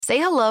Say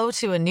hello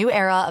to a new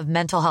era of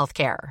mental health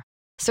care.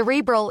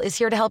 Cerebral is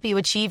here to help you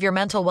achieve your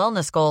mental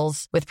wellness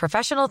goals with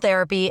professional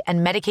therapy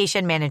and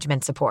medication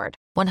management support.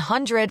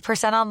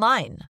 100%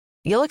 online.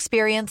 You'll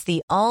experience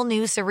the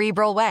all-new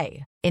Cerebral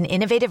Way, an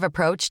innovative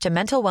approach to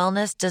mental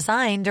wellness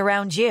designed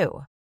around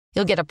you.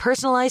 You'll get a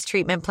personalized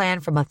treatment plan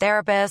from a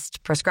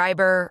therapist,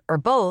 prescriber, or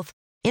both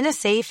in a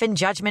safe and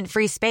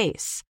judgment-free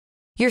space.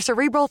 Your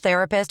Cerebral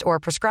therapist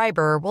or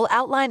prescriber will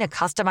outline a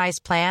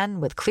customized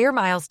plan with clear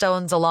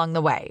milestones along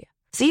the way,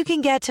 so you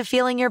can get to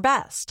feeling your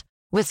best.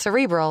 With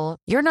Cerebral,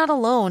 you're not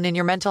alone in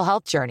your mental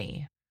health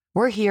journey.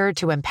 We're here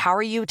to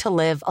empower you to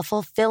live a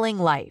fulfilling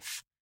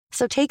life.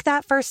 So take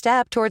that first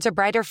step towards a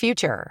brighter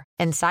future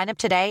and sign up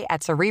today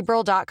at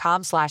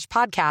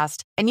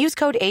Cerebral.com/podcast and use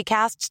code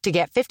ACAST to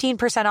get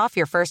 15% off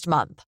your first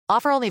month.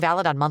 Offer only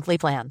valid on monthly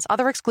plans.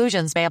 Other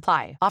exclusions may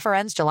apply. Offer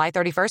ends July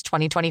 31st,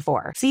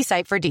 2024. See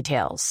site for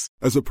details.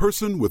 As a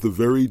person with a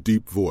very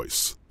deep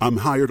voice, I'm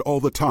hired all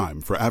the time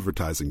for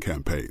advertising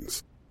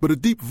campaigns. But a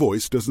deep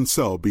voice doesn't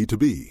sell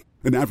B2B.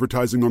 And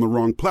advertising on the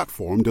wrong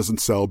platform doesn't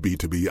sell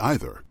B2B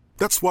either.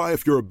 That's why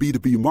if you're a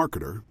B2B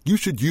marketer, you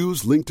should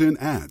use LinkedIn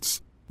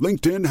ads.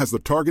 LinkedIn has the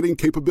targeting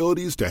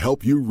capabilities to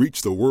help you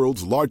reach the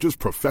world's largest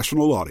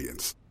professional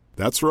audience.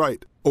 That's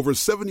right. Over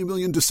 70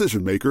 million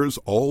decision makers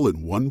all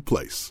in one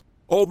place.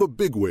 All the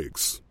big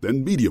wigs,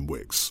 then medium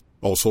wigs.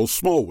 Also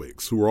small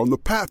wigs who are on the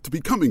path to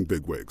becoming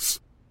big wigs.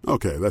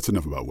 Okay, that's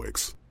enough about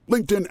wigs.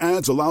 LinkedIn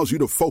ads allows you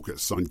to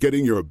focus on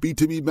getting your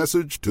B2B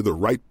message to the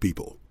right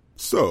people.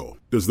 So,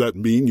 does that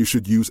mean you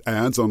should use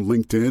ads on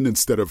LinkedIn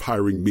instead of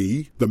hiring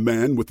me, the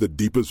man with the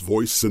deepest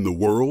voice in the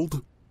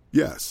world?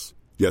 Yes.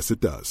 Yes, it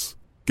does.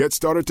 Get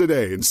started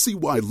today and see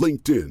why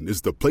LinkedIn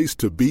is the place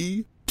to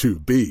be to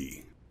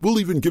be. We'll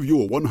even give you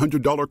a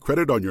 $100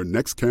 credit on your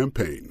next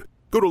campaign.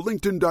 Go to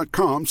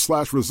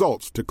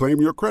linkedin.com/results to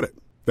claim your credit.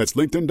 That's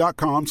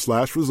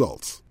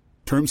linkedin.com/results.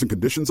 Terms and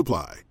conditions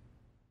apply.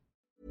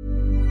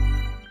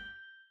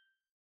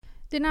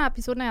 Denne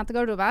episoden av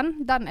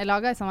Jentegarderoben, den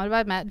laget I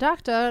samarbeid med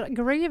Dr.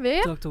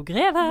 Greve. Dr.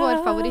 Greve. Vår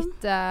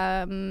favoritt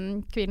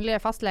kvinnelige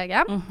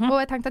fastlege. Og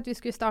jeg tenkte at vi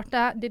skulle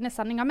starte denne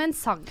sendingen med en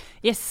sang.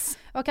 Yes.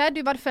 Ok,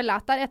 du bare følger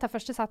etter. Jeg tar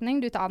første setning,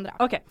 du tar andre.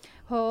 Ok.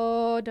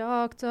 Å,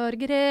 Dr.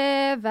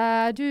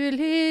 Greve, du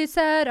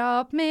lyser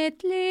opp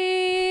mitt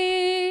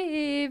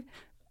liv.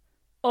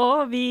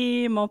 Og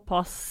vi må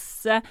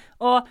passe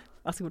og...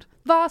 Vær så god.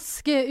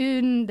 Vaske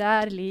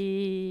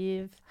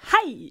underliv.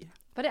 Hei!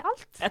 Var det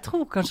alt? Jeg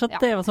tror kanskje at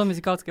det var så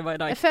musikalsk jeg var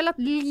I dag. Jeg føler at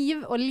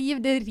liv og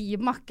liv, det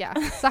rimer ikke.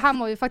 Så her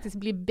må vi faktisk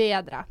bli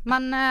bedre.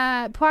 Men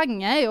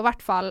poenget jo I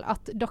hvert fall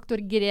at Dr.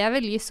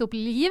 Greve lyser opp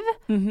liv.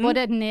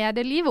 Både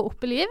nedeliv og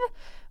oppeliv.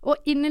 Og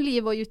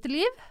inneliv og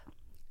uteliv.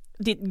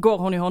 De går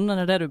hånd I hånd,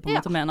 det du på en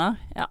måte mener?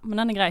 Ja, men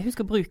den grei.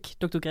 Husk å bruke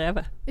Dr.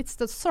 Greve. It's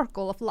the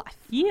circle of life.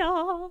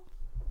 Ja.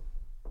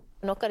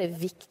 Noe av det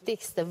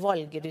viktigste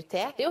valget du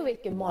tar, det jo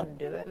hvilken mann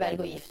du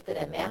velger å gifte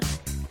deg med.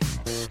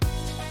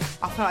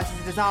 I feel like it's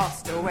a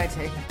disaster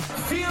already.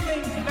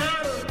 Feelings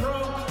matter,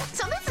 bro.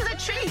 So this is a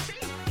treat.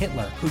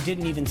 Hitler, who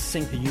didn't even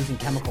sink to using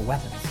chemical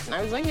weapons.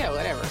 I was like, yeah,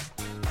 whatever.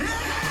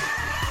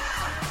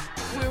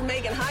 We were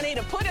making honey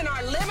to put in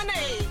our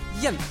lemonade.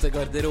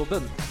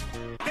 Jentegarderoben.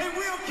 They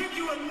will give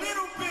you a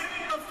little bit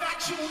of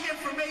factual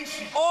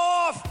information.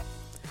 Off!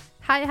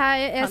 Hei,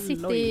 jeg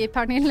sitter I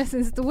Pernille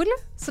sin stol,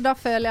 så da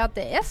føler jeg at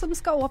det som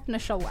skal åpne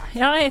showet.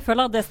 Ja, jeg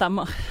føler at det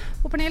stemmer.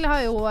 Og Pernille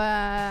har jo...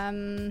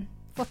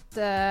 fått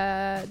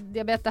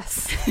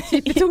diabetes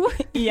type 2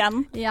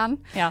 Igjen. Ja.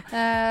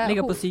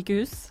 Ligger på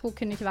sykehus. Hun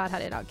kunne ikke være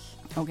her I dag.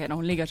 Ok, da,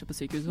 hun ligger ikke på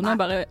sykehus. Hun har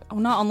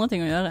andre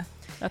ting å gjøre,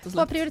 rett og slett.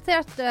 Hun har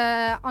prioritert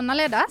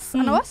annerledes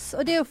enn oss,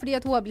 og det jo fordi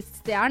at hun har blitt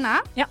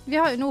stjerne. Ja. Vi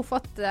har jo nå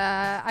fått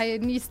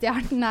en ny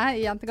stjerne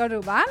I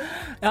Jentegarderoben.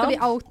 Skal vi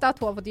oute at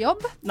hun har fått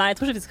jobb? Nei,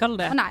 jeg tror ikke vi skal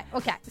det. Nei,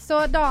 ok.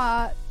 Så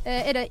da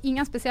det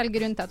ingen spesiell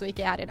grunn til at hun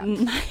ikke her I dag.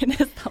 Nei,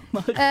 det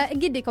stemmer.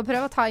 Jeg gidder ikke å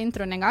prøve å ta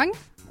introen en gang.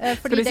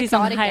 Fordi det si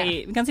klarer sånn,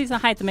 ikke. Vi kan si sånn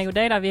hei til meg og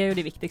deg, da. Vi jo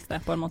de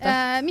viktigste på en måte.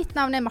 Mitt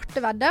navn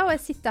Marte Vedde, og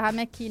jeg sitter her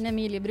med Kine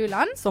Emilie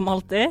Bruland. Som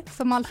alltid.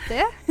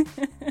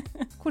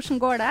 Hvordan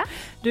går det?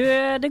 Du,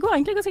 det går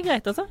egentlig ganske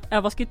greit, altså.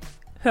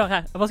 Hør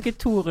her, jeg har vasket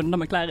 2 runder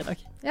med klær I dag.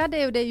 Ja,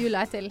 det jo det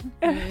jula til.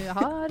 Nå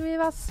har vi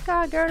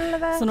vasket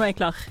gulvet. Så nå jeg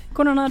klar.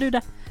 Hvordan har du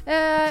det?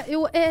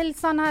 Jo, jeg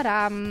litt sånn her...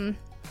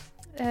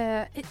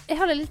 jeg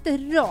har det litt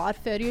rar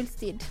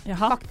førjulstid,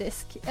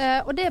 faktisk.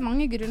 Og det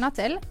mange grunner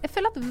til. Jeg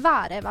føler at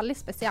været veldig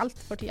spesielt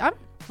for tiden.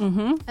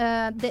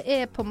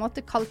 Det på en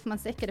måte kaldt,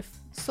 mens det ikke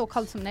så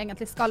kaldt som det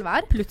egentlig skal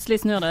være.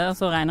 Plutselig snør det, og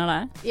så regner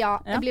det. Ja,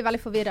 jeg blir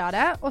veldig forvirret av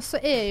det. Og så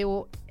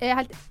jeg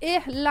helt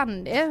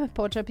elendig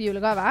på å kjøpe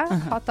julegave.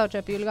 Hater å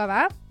kjøpe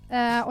julegave.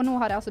 Og nå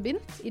har jeg altså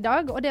begynt I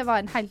dag, og det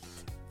var en helt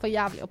for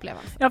jævlig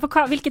opplevelse. Ja, for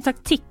hvilken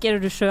taktikk det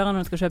du kjører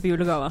når du skal kjøpe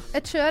julegaver?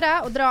 Jeg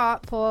kjører og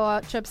drar på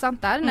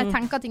kjøpesenter når jeg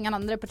tenker at ingen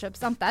andre på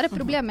kjøpesenter.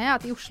 Problemet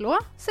at I Oslo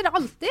så det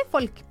alltid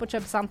folk på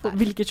kjøpesenter.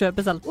 Hvilke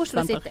kjøpesenter? Oslo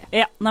City.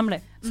 Ja,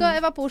 nemlig. Så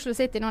jeg var på Oslo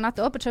City nå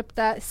nettopp og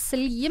kjøpte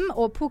slim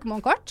og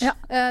Pokémon-kort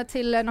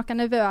til noen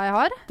nevøer jeg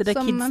har. Det er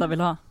det kidsa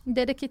vil ha.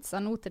 Det er det kidsa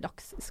nå til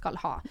dags skal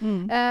ha.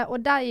 Og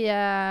de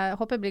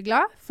håper jeg blir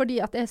glad, fordi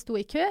at jeg sto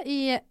i kø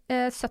i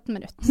 17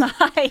 minutter.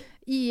 Nei!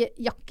 I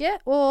jakke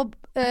og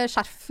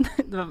skjerf.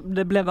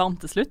 Det ble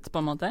varmt til slutt,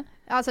 på en måte?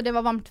 Altså, det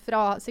var varmt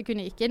fra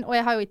sekundet jeg gikk inn, og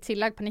jeg har jo i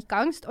tillegg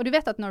panikkangst. Og du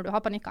vet at når du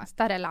har panikkangst,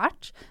 der har jeg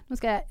lært. Nå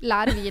skal jeg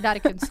lære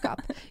videre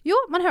kunnskap. Jo,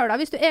 men hør da,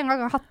 hvis du en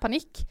gang har hatt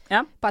panikk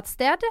på et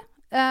sted,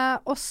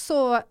 og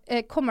så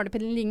kommer du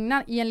i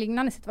en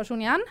lignende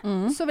situasjon igjen,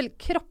 så vil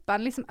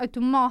kroppen liksom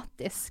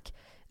automatisk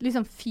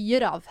liksom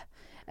fyre av,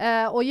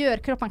 og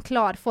gjør kroppen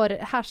klar for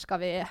her skal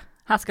det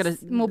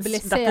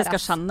mobiliseres. Dette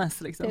skal kjennes,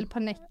 liksom. Til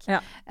panikk.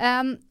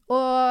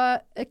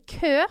 Og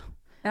kø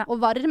og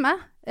varme,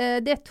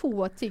 det er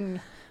 2 ting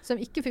som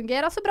ikke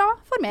fungerer så bra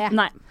for meg.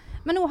 Nei.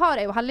 Men nå har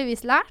jeg jo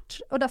heldigvis lært,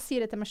 og da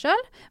sier jeg til meg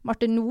selv,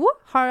 Marte, nå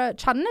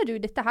kjenner du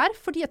dette her,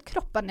 fordi at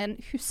kroppen din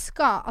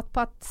husker at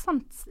på et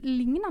sant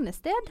lignende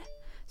sted,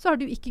 så har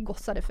du ikke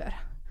gosset det før.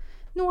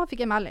 Nå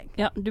fikk jeg melding.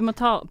 Ja, du må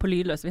ta på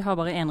lydløs. Vi har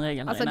bare en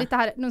regel her altså, inne. Dette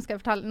her, nå skal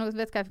jeg fortelle, nå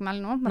vet jeg hva jeg fikk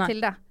melding nå.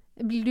 Mathilde,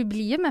 vil du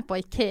bli med på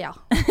IKEA?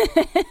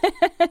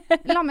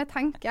 La meg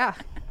tenke.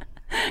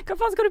 Hva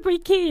faen skal du på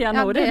IKEA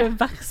nå? Det er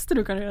det verste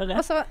du kan gjøre.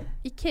 Altså,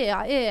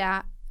 IKEA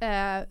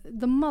er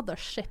the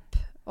mothership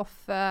of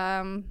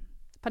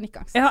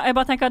panikkangst. Ja, jeg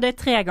bare tenker at det er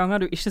 3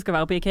 ganger du ikke skal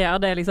være på IKEA.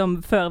 Det er liksom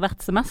før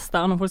hvert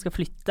semester når folk skal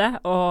flytte,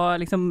 og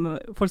liksom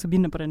folk skal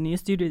begynne på den nye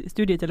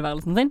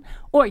studietilværelsen sin.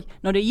 Og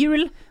når det er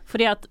jul,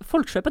 fordi at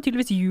folk kjøper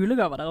tydeligvis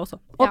julegaver der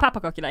også. Og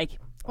pepperkakedeig.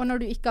 Og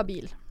når du ikke har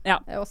bil. Det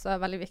er også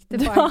veldig viktig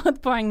poeng. Du har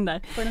et poeng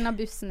der. For denne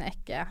bussen er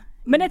ikke...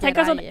 Men jeg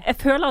tenker sånn, jeg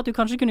føler at du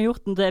kanskje kunne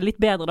gjort det litt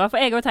bedre da, for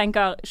jeg også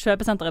tenker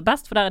kjøpesenter er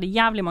best, for der er det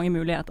jævlig mange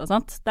muligheter,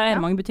 sant? Der er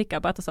det mange butikker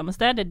på et og samme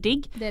sted, det er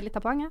digg. Det er litt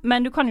av poenget.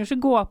 Men du kan jo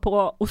ikke gå på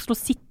Oslo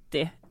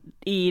City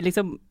i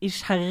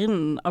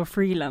kjernen av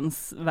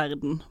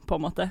freelance-verden, på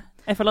en måte.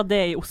 Jeg føler at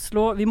det er i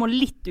Oslo. Vi må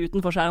litt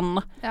utenfor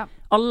kjernen.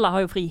 Alle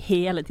har jo fri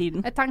hele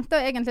tiden. Jeg tenkte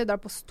egentlig å dra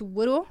på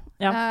Storo,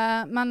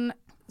 men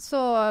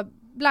så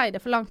ble det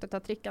for langt å ta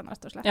trikken,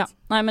 rett og slett. Ja,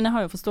 nei, men jeg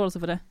har jo forståelse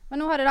for det. Men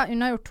nå har jeg da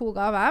unnagjort 2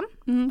 gaver.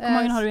 Hvor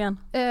mange har du igjen?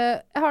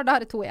 Jeg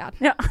har 2 igjen.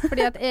 Ja.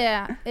 Fordi at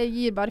jeg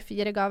gir bare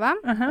 4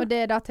 gaver, og det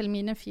er da til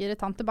mine 4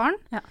 tantebarn,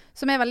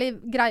 som er veldig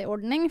grei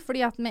ordning,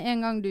 fordi at med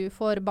en gang du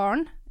får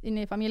barn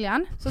inne i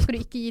familien, så skal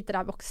du ikke gi til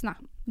de voksne.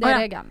 Det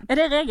er regelen. Er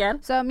det regel?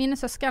 Så mine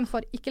søsken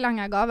får ikke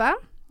lenger gave,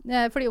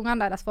 fordi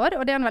ungene deres får,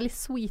 og det er en veldig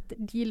sweet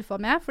deal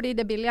for meg, fordi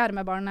det er billigere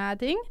med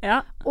barneting,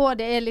 og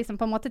det er liksom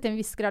på en måte til en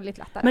viss grad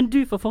litt lettere. Men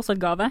du får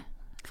fortsatt gave?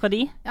 Fra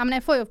de? Ja, men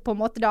jeg får jo på en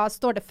måte, da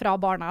står det fra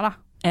barna da.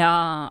 Ja,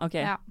 ok.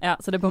 Ja,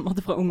 så det er på en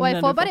måte fra ungene. Og jeg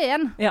får bare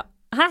 1. Ja.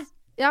 Hæ?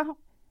 Ja,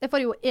 jeg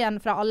får jo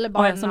 1 fra alle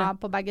barna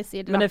på begge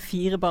sider. Men det er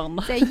 4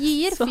 barn da. Så jeg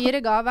gir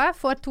 4 gaver,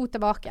 får 2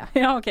 tilbake.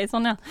 Ja, ok,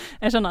 sånn ja.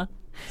 Jeg skjønner.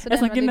 Jeg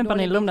snakket med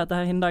Pernille om dette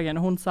her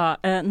hindagen, og hun sa,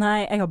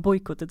 nei, jeg har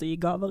boykottet å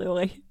gi gaver i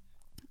år, jeg.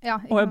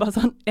 Ja, og jeg bare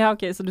sånn, ja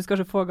ok, så du skal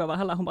ikke få gaver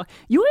heller. Hun bare,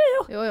 jo,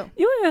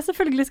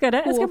 selvfølgelig skal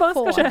jeg det. Jeg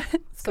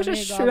skal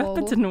ikke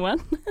kjøpe til noen.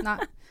 Nei.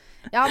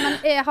 Ja, men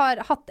jeg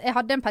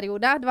hadde en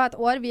periode, det var et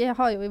år, vi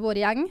har jo i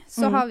vår gjeng,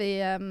 så har vi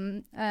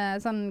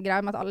sånn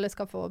greie med at alle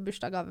skal få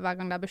bursdagsgave hver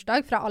gang det er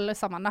bursdag, fra alle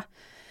sammen da.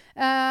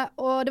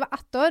 Og det var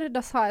 1 år,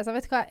 da sa jeg sånn,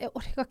 vet du hva, jeg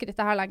orker ikke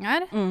dette her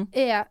lenger.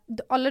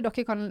 Alle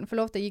dere kan få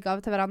lov til å gi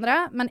gave til hverandre,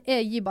 men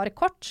jeg gir bare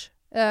kort,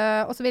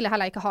 og så vil jeg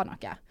heller ikke ha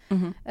noe.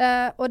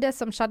 Og det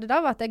som skjedde da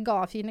var at jeg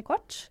ga fine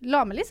kort,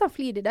 la meg litt sånn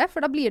flid i det,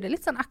 for da blir det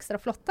litt sånn ekstra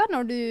flott da,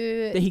 når du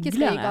ikke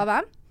skal gi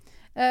gave.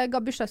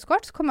 Ga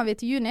bursdagskort, så kommer vi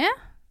til juni,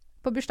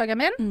 på bursdagen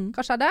min.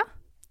 Hva skjedde?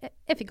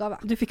 Jeg fikk gave.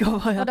 Du fikk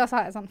gave, ja. Og da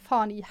sa jeg sånn,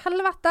 faen i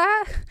helvete,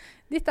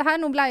 dette her,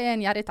 nå ble jeg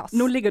en gjerrig tass.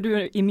 Nå ligger du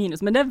i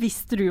minus, men det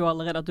visste du jo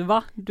allerede at du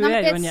var. Du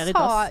er jo en gjerrig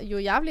tass. Jeg sa jo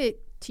jævlig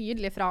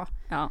tydelig fra.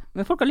 Ja,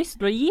 men folk har lyst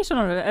til å gi,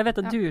 skjønner du. Jeg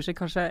vet at du ikke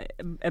kanskje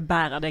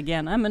bærer det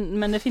genet,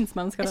 men det finnes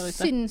mennesker der ute.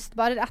 Jeg syns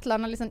bare det er et eller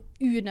annet litt sånn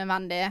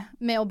unødvendig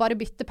med å bare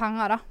bytte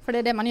penger da, for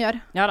det er det man gjør.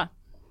 Ja da,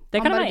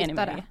 det kan jeg være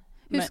enig med deg.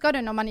 Husker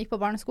du når man gikk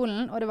på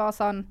barneskolen, og det var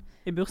sånn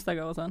i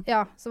bursdager og sånn?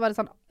 Ja, så var det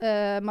sånn,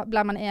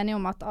 ble man enige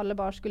om at alle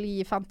bare skulle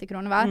gi 50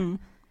 kroner hver.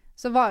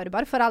 Så var det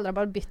bare foreldre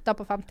bare bytta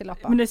på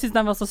 50-lapper. Men jeg synes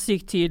den var så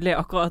sykt tydelig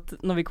akkurat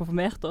når vi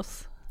konfirmerte oss.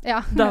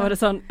 Ja. Da var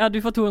det sånn, ja, du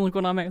får 200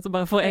 kroner av meg, og så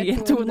bare får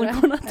jeg 200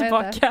 kroner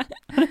tilbake.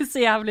 Det er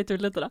så jævlig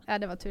tullete da. Ja,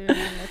 det var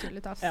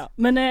tullete. Ja.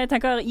 Men jeg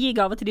tenker, gi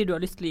gave til de du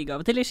har lyst til å gi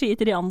gave til, ikke gi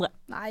til de andre.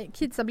 Nei,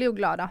 kidsa blir jo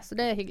glad da, så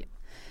det er hyggelig.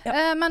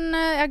 Ja. Men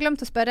jeg har glemt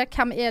å spørre,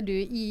 hvem er du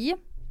i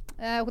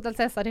Hotel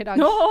Cæsar i dag?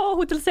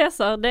 Hotel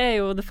Cæsar, det er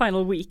jo the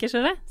final week,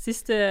 ikke det?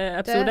 Siste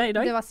episode i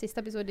dag? Det var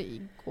siste episode i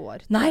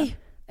går. Nei!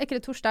 Er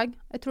ikke det torsdag?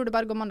 Jeg tror det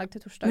bare går mandag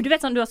til torsdag. Men du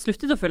vet sånn, du har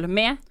sluttet å følge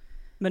med,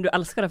 men du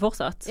elsker det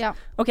fortsatt. Ja.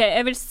 Ok,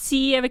 jeg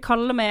vil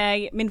kalle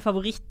meg min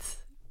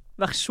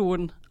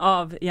favorittversjon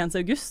av Jens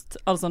August,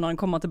 altså når han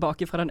kommer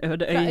tilbake fra den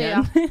øde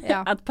øyen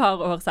et par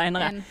år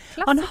senere.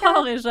 Han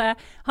har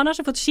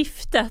ikke fått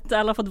skiftet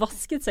eller fått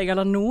vasket seg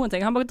eller noen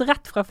ting. Han bare gått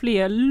rett fra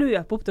flyet,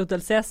 løp opp til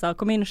Hotel Cæsar,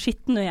 kom inn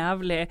skitten og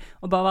jævlig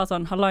og bare var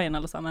sånn, hallaien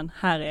alle sammen,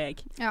 her er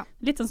jeg. Ja.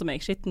 Litt sånn som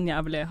jeg, skitten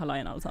jævlig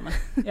hallaien alle sammen.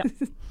 Ja.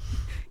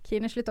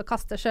 Kine, slutt å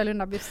kaste selv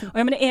under bussen.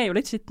 Ja, men det jo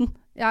litt skitten.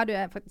 Ja, du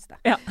faktisk det.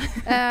 Ja.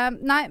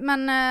 Nei,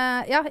 men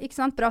ja, ikke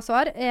sant, bra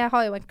svar. Jeg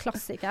har jo en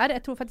klassiker.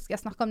 Jeg tror faktisk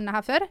jeg snakket om denne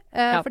her før.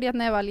 Fordi at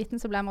når jeg var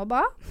liten så ble jeg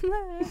mobba.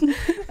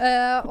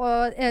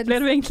 Ble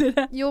du egentlig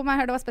det? Jo,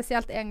 men det var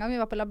spesielt en gang vi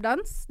var på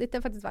labbdans.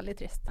 Dette faktisk veldig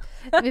trist.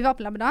 Vi var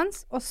på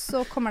labbdans, og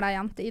så kommer det en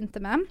jente inn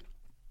til meg.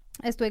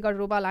 Jeg sto i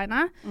garderoben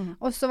alene,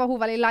 og så var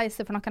hun veldig lei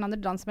seg for noen andre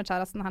danse med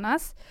kjæresten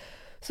hennes.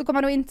 Så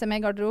kommer hun inn til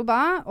meg i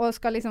garderoben, og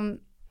skal liksom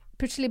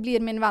plutselig blir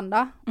min venn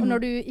da. Og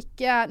når du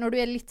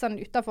litt sånn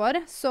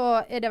utenfor,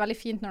 så det veldig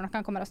fint når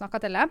noen kommer og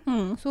snakker til deg.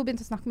 Så hun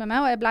begynte å snakke med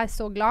meg, og jeg ble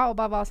så glad, og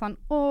bare var sånn,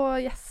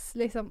 yes,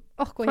 liksom,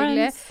 hvor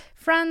hyggelig.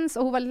 Friends,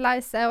 og hun var litt lei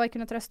seg, og jeg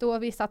kunne trøste henne,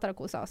 og vi satt der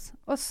og koset oss.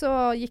 Og så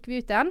gikk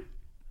vi ut igjen,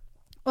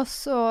 og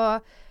så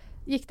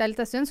gikk det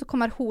litt en stund, så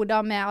kommer hun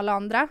da med alle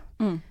andre.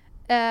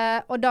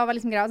 Og da var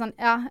liksom greia sånn,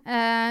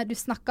 du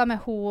snakket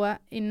med hun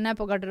inne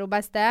på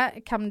garderoben i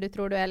sted, hvem du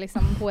tror du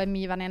liksom, hun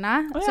min venninne.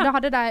 Så da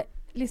hadde de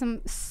liksom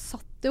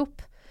satt det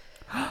opp.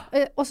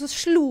 Og så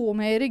slo hun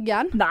meg i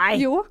ryggen. Nei!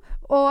 Jo.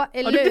 Og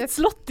jeg har du blitt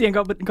slått i en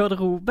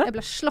garderobe? Jeg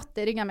ble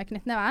slått i ryggen med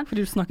knyttneven.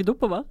 Fordi du snakket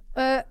oppover?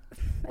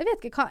 Jeg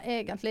vet ikke hva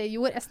jeg egentlig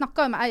gjorde. Jeg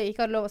snakket jo med jeg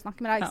ikke hadde lov å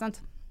snakke med deg, ikke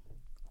sant?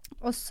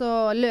 Og så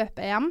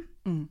løp jeg hjem,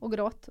 og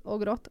gråt,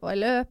 og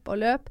jeg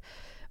løp.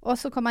 Og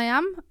så kom jeg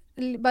hjem,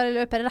 bare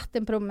løper rett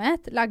inn på rommet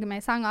mitt, legger meg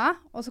i senga,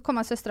 og så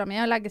kommer søstera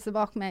mi og legger seg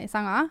bak meg i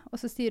senga, og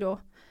så sier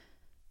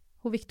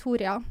hun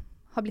Victoria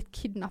har blitt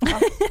kidnappet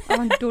av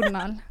en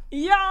Donald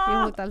i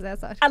Hotel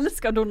Cæsar.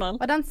 Elsker Donald.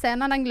 Og den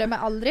scenen, den glemmer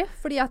jeg aldri,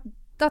 fordi at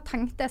da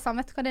tenkte jeg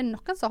sammen, vet du hva, det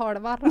noen som har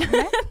det verre enn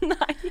meg.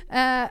 Nei.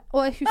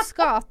 Og jeg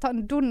husker at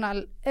han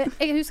Donald,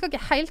 jeg husker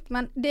ikke helt,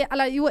 men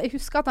jeg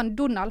husker at han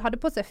Donald hadde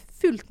på seg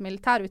fullt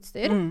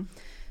militærutstyr,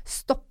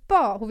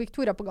 stoppet hun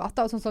Victoria på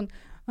gata og sånn,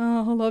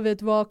 «Halla, vet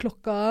du hva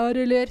klokka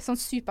eller sånn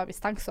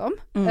supermistenksom.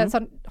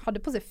 Sånn,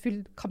 hadde på seg full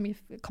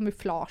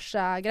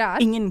kamuflasje-greier.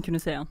 Ingen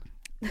kunne se han.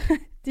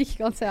 De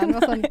ikke kan se han. Det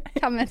var sånn,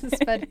 hvem som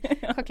spør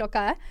hva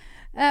klokka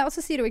og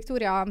så sier hun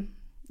Victoria,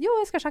 jo,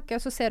 jeg skal sjekke,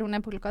 og så ser hun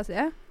ned på klokka si,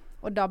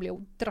 og da blir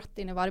hun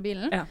dratt inn i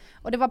varebilen. Ja.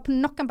 Og det var på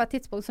noen på et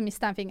tidspunkt som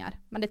mistet en finger,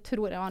 men det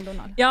tror jeg var en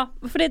Donald. Ja,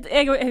 for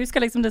jeg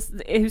husker liksom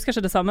jeg husker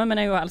ikke det samme, men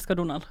jeg elsker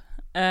Donald.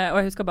 Og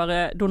jeg husker bare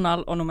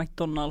Donald og noe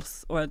McDonald's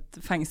og et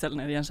fengsel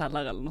nede i en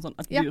kjeller eller noe sånt,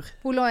 et bur. Ja,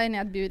 hun lå inn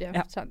i et bur.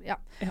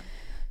 Ja.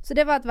 Så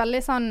det var et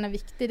veldig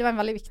det var en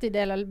veldig viktig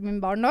del av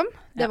min barndom.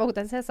 Det var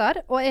Hotel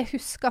Cæsar, og jeg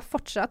husker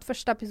fortsatt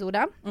første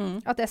episode,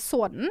 at jeg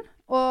så den,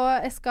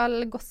 og jeg skal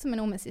gosse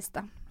med noe med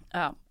siste.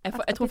 Ja, jeg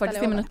tror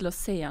faktisk jeg er nødt til å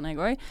se den jeg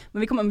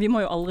også, men vi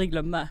må jo aldri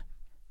glemme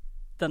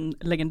den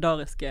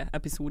legendariske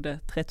episode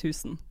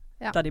 3000,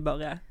 der de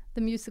bare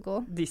The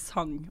Musical. De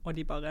sang, og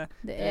de bare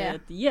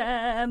et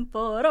hjem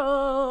for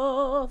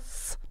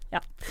oss. Ja.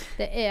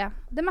 Det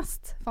det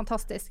mest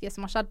fantastiske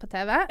som har skjedd på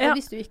TV. Og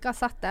hvis du ikke har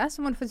sett det,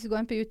 så må du faktisk gå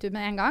inn på YouTube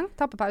med en gang,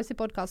 ta på pause i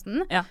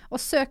podcasten,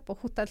 og søk på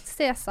Hotel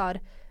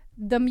Cæsar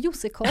The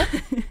Musical.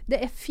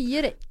 Det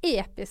 4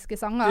 episke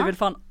sanger. Du vil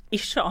faen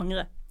ikke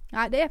angre.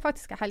 Nei, det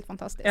faktisk helt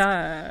fantastisk.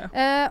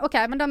 Ok,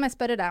 men da må jeg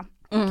spørre deg.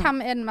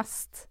 Hvem den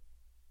mest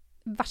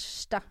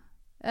verste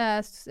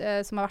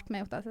som har vært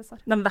med i Hotel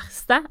Cæsar? Den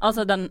verste?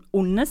 Altså den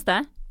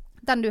ondeste?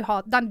 Den du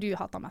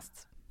hater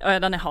mest.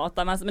 Den jeg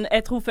hater mest, men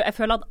jeg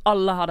føler at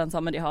alle har den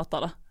samme de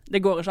hater da. Det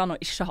går ikke an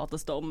å ikke hate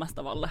Storm mest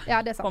av alle. Ja,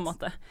 det sant. På en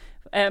måte.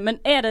 Men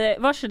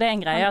var ikke det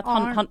en greie at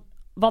han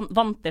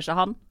vant ikke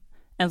han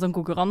en sånn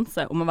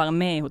konkurranse om å være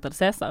med i Hotel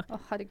Cæsar?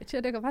 Herregud,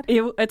 ikke det kan være.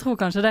 Jo, jeg tror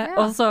kanskje det.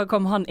 Og så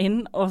kom han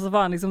inn, og så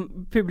var han liksom,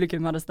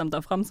 publikum hadde stemt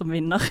av frem som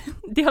vinner.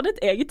 De hadde et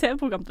eget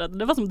TV-program til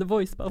dette. Det var som The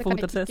Voice bare for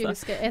Hotel Cæsar. Det kan jeg ikke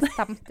huske. Jeg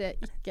stemte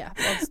ikke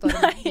på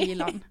Storm i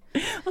land.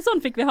 Og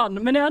sånn fikk vi han.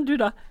 Men du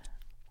da?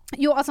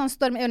 Jo, altså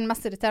Storm jo den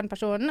mest irriterende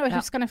personen, og jeg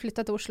husker når jeg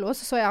flyttet til Oslo,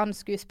 så jeg han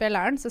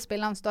skuespilleren, så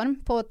spiller han Storm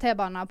på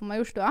T-banen på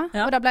Majorstua,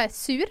 og da ble jeg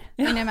sur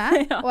inni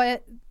meg, og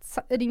jeg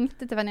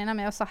ringte til venninna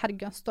mi og sa,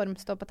 herregud, Storm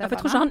står på T-banen. For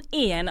jeg tror ikke han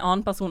en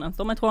annen person enn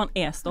Storm, jeg tror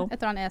han Storm. Jeg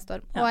tror han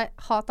Storm, og jeg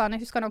hater han.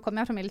 Jeg husker når han kom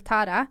hjem fra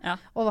militæret,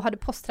 og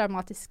hadde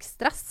posttraumatisk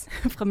stress.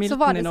 Fra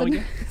Milton i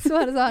Norge. Så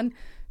var det sånn,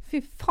 fy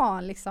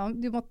faen liksom,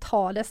 du må ta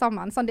det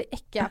sammen. Sånn,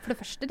 for det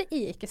første, det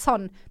ikke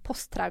sånn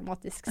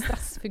posttraumatisk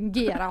stress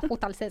fungerer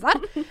Hotel Cæsar.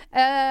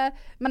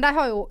 Men de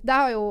har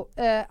jo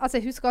altså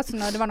jeg husker også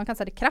når det var noen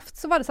som hadde kreft,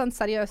 så var det sånn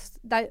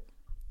seriøst,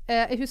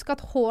 jeg husker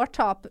at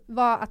hårtap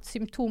var et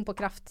symptom på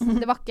kreft.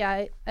 Det var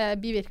ikke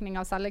bivirkning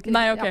av cellekrig.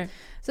 Nei, ok.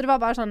 Så det var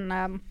bare sånn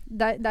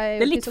det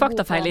er litt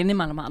faktafeil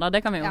innimellom her da,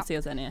 det kan vi jo si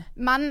oss enig i.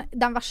 Men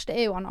den verste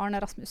jo han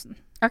Arne Rasmussen.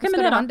 Okay,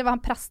 men det var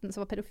han presten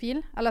som var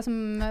pedofil, eller som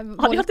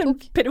hadde hatt en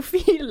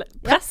pedofil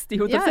prest i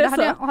Hotel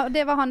Cæsar?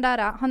 Det var han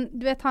der,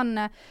 du vet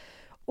han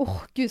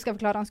Gud skal jeg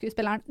forklare han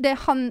skuespilleren. Det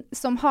han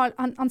som har,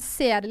 han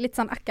ser litt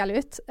sånn ekkel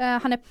ut.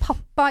 Han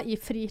pappa i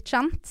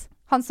Frikjent.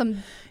 Han som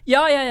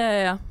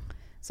Ja.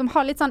 Som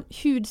har litt sånn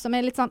hud som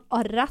litt sånn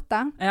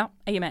arrete. Ja,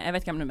 jeg med. Jeg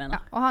vet hvem du mener.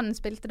 Ja, og han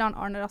spilte da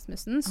Arne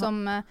Rasmussen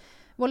som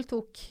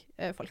voldtok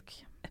folk.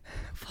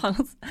 Faen,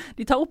 altså.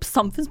 De tar opp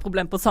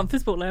samfunnsproblem på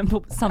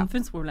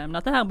samfunnsproblem,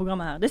 dette her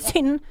programmet her. Det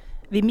synd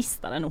vi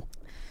mister det nå.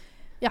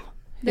 Ja.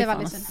 Det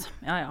veldig synd.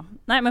 Ja.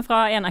 Nei, men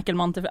fra en ekkel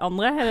mann til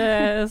andre,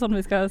 det sånn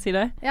vi skal si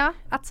det? Ja,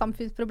 et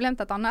samfunnsproblem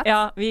til et annet.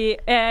 Ja, vi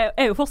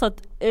er jo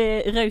fortsatt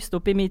raust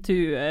opp i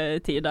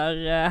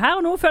MeToo-tider her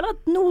og nå. Føler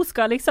at nå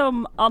skal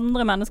liksom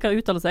andre mennesker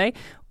uttale seg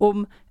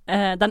om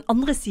den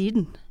andre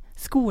siden.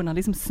 Skoen har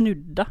liksom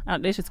snudd da. Ja,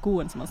 det er ikke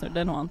skoen som har snudd,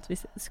 det er noe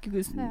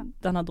annet.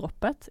 Den har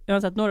droppet.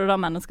 Uansett, nå er det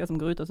da mennesker som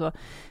går ut, og så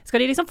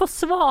skal de liksom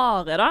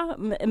forsvare da,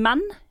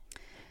 menn.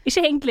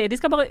 Ikke egentlig, de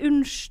skal bare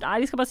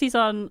de skal bare si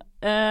sånn,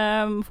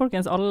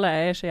 folkens, alle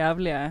er ikke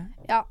jævlige.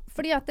 Ja,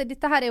 fordi at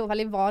dette her er jo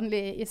veldig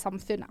vanlig i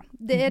samfunnet.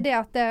 Det er det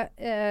at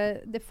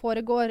det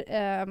foregår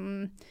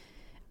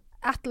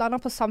et eller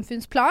annet på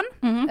samfunnsplan,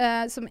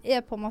 som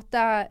er på en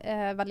måte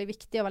veldig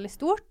viktig og veldig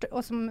stort,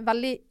 og som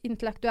veldig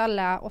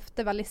intellektuelle,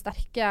 ofte veldig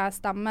sterke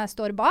stemmer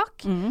står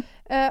bak.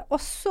 Og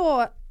så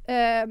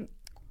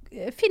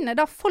finner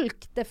da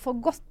folk det for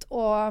godt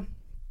å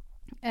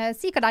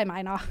si hva de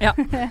mener. Ja,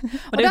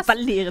 og det er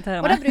veldig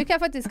irriterende. Og da bruker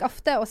jeg faktisk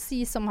ofte å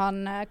si som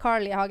han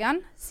Carl I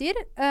Hagen sier.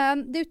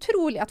 Det er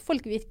utrolig at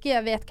folk vi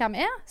ikke vet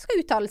hvem skal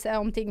uttale seg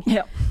om ting.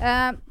 Ja.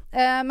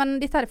 Men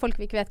dette er folk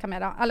vi ikke vet hvem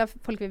da. Eller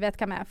folk vi vet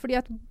hvem fordi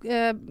at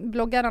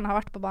bloggerne har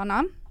vært på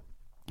banen.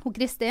 Hun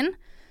Kristin.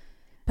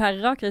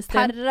 Perra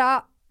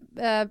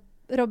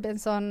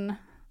Robinson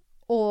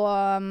og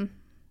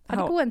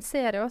hadde hun en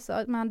serie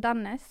også med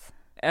Dennis.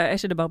 Er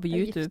ikke det bare på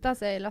YouTube? Gifta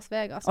seg I Las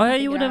Vegas.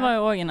 Jo, det var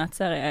jo også en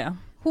nettserie, ja.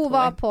 Hun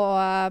var på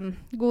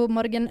God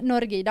morgen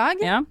Norge I dag.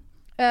 Ja.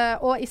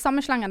 Og I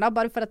samme slengen da,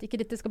 bare for at ikke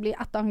dette skal bli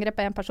ett angrep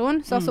på en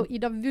person, så har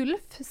Ida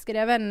Wulf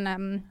skrevet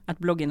et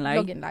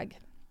blogginnlegg.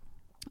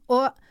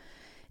 Og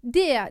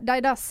det de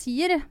da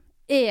sier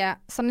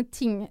sånne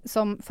ting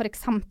som for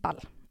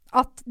eksempel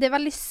at det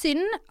veldig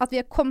synd at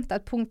vi har kommet til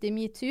et punkt I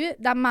MeToo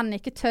der menn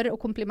ikke tør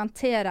å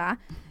komplimentere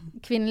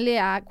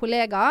kvinnelige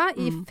kollegaer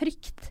I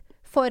frykt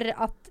for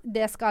at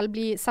det skal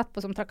bli sett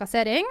på som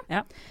trakassering.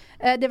 Ja.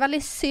 Det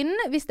veldig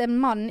synd hvis en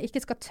mann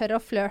ikke skal tørre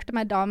å flørte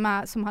med en dame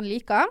som han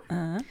liker.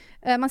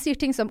 Man sier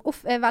ting som,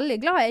 jeg veldig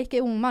glad jeg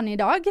ikke ung mann I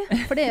dag,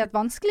 for det et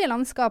vanskelig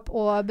landskap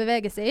å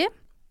bevege seg I.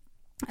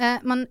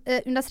 Man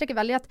understreker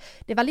veldig at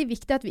det veldig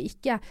viktig at vi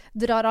ikke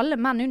drar alle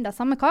menn under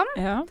samme kam.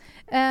 Ja.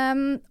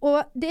 Og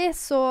det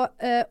så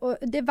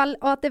og det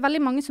at det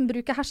veldig mange som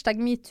bruker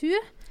hashtag MeToo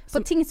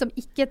på ting som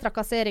ikke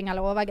trakassering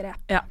eller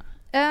overgrep. Ja.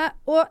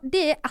 Og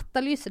det jeg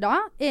etterlyser da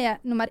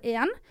nummer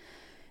 1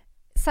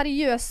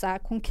 seriøse,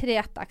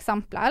 konkrete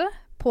eksempler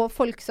på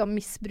folk som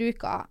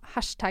misbruker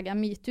hashtaggen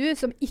MeToo,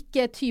 som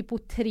ikke typ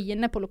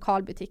Trine på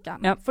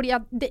lokalbutikken. Ja. Fordi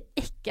at det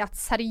ikke et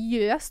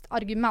seriøst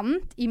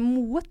argument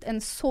imot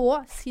en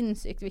så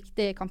sinnssykt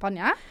viktig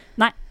kampanje.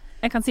 Nei,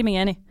 jeg kan si meg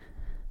enig.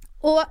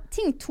 Og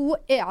ting 2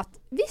 at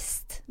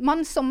hvis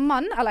man som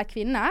mann eller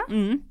kvinne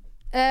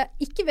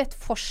ikke vet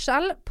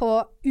forskjell på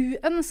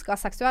uønsket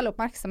seksuell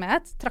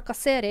oppmerksomhet,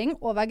 trakassering,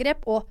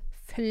 overgrep og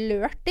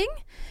flørting,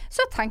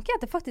 så tenker jeg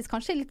at det faktisk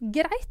kanskje litt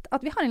greit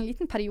at vi har en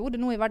liten periode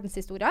nå I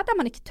verdenshistorie der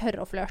man ikke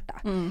tør å flørte.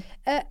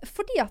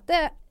 Fordi at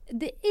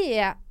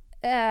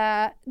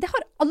det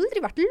har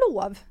aldri vært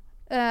lov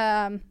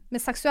med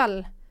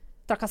seksuell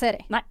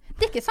trakassering. Nei.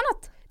 Det ikke sånn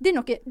at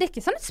det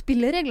ikke sånn at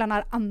spillereglene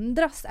har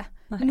endret seg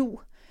nå.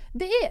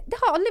 Det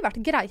har aldri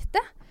vært greit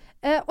det.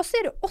 Og så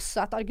det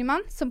også et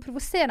argument som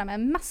provoserer meg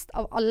mest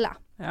av alle.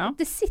 Ja.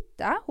 Det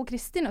sitter hun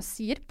Kristin og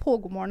sier på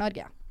God morgen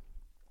Norge.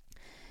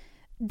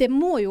 Det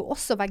må jo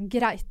også være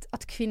greit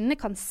at kvinner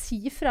kan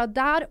si fra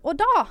der og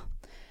da.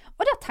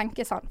 Og da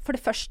tenker jeg sånn, for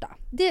det første,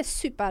 det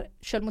super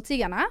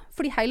selvmotsigende,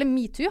 fordi hele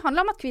MeToo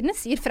handler om at kvinner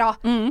sier fra.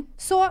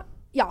 Så,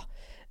 ja.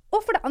 Og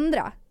for det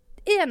andre,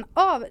 en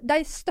av de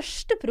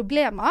største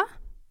problemene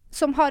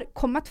som har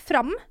kommet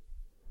fram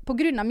på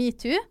grunn av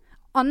MeToo,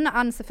 annet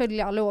enn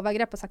selvfølgelig alle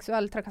overgrep og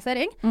seksuell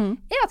trakassering,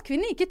 at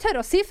kvinner ikke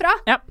tør å si fra.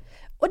 Ja.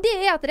 Og det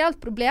et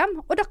reelt problem,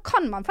 og da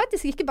kan man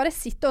faktisk ikke bare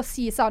sitte og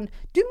si sånn,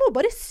 du må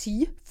bare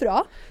si fra.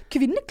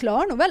 Kvinner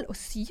klarer nå vel å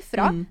si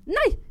fra.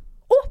 Nei,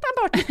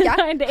 åpenbart ikke.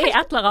 Nei, det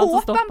et eller annet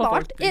som stopper folk.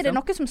 Åpenbart det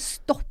noe som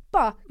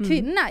stopper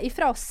kvinner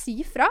ifra å si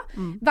fra.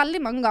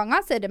 Veldig mange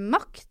ganger så det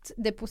makt,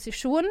 det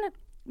posisjon,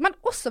 men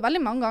også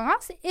veldig mange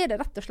ganger så det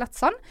rett og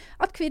slett sånn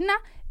at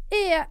kvinner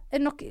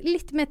nok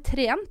litt mer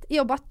trent I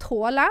å bare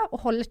tåle å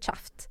holde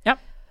kjeft. Ja.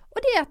 Og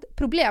det et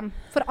problem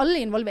for alle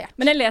involvert.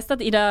 Men jeg leste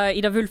at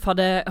Ida Wulf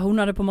hadde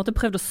på en måte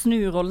prøvd å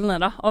snu rollene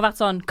da, og vært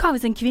sånn, hva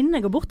hvis en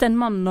kvinne går bort til en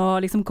mann og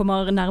liksom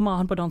kommer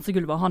nærmere han på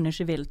dansegulvet og han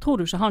ikke vil? Tror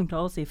du ikke han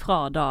klarer å si fra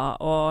da?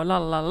 Og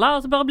lalala,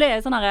 og så bare ble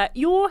jeg sånn her,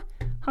 jo,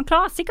 han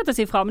klarer sikkert å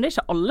si fra, men det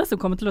ikke alle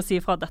som kommer til å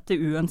si fra at dette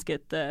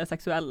uønsket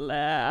seksuell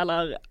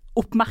eller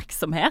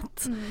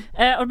oppmerksomhet.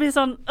 Og det blir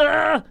sånn,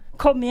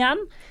 kom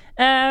igjen!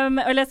 Og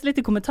jeg leste litt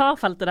I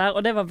kommentarfeltet der,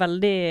 og det var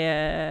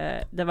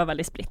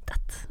veldig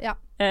splittet. Ja.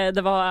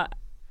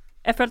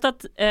 Jeg følte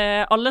at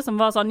alle som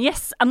var sånn,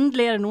 yes,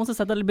 endelig det noen som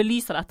setter eller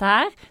belyser dette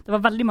her. Det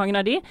var veldig mange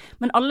av de,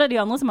 men alle de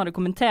andre som hadde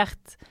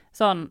kommentert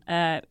sånn,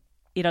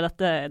 Ida,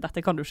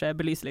 dette kan du ikke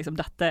belyse, liksom,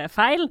 dette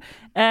feil.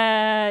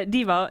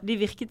 De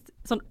virket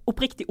sånn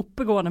oppriktig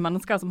oppegående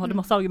mennesker som hadde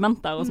masse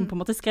argumenter og som på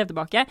en måte skrev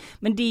tilbake,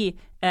 men de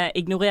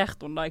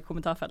ignorerte hun da i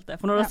kommentarfeltet.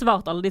 For når hun hadde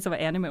svart alle de som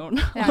var enige med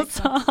henne, og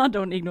så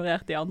hadde hun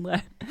ignorert de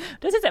andre.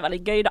 Det synes jeg er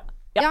veldig gøy da.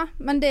 Ja,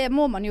 men det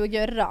må man jo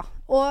gjøre.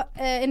 Og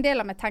en del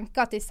av meg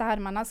tenker at disse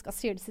her mennesker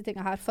sier disse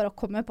tingene her for å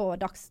komme på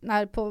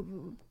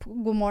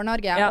God morgen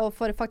Norge, og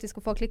for faktisk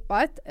å få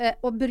clickbait.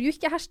 Og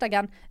bruke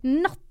hashtaggen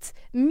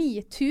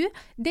 #NotMeToo,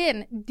 det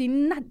er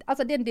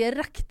en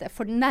direkte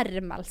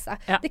fornærmelse.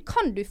 Ja. Det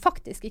kan du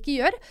faktisk ikke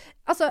gjøre.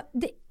 Altså,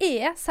 det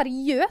er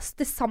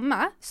seriøst det samme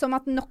som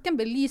at noen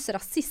belyser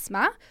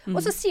rasisme, og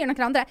så sier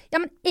noen andre,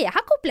 ja, men jeg har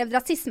ikke opplevd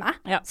rasisme,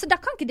 så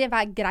da kan ikke det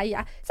være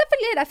greie.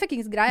 Selvfølgelig er det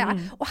fuckings greie.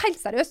 Og helt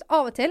seriøst,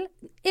 av og til,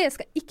 jeg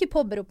skal ikke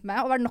påberope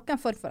meg å være noen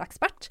form for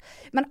ekspert,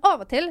 men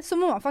av og til så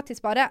må man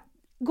faktisk bare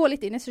gå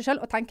litt inn i seg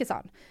selv og tenke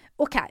sånn,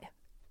 ok,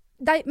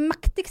 de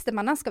mektigste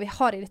mennesker vi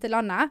har i dette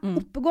landet,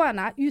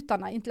 oppegående,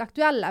 utdannede,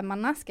 intellektuelle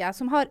mennesker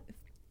som har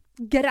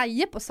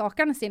greie på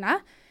sakene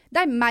sine,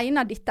 de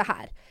mener dette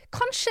her.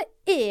 Kanskje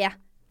jeg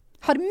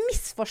har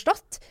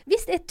misforstått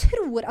hvis jeg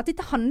tror at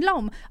dette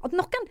handler om at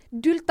noen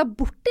dulter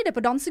borti det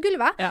på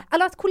dansegulvet,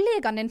 eller at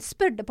kollegaen din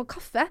spør det på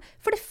kaffe,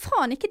 for det er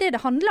faen ikke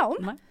det handler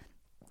om. Nei.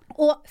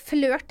 Og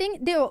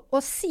flørting, det å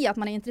si at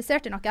man er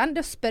interessert i noen,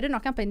 det å spørre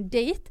noen på en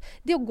date,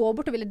 det å gå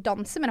bort og ville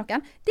danse med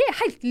noen, det er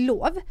helt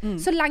lov.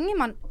 Så lenge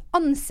man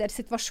anser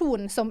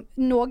situasjonen som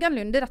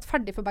noenlunde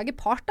rettferdig for begge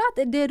parter, at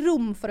det er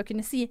rom for å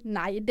kunne si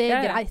nei, det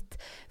er greit.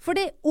 For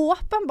det er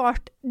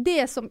åpenbart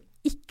det som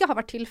ikke har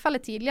vært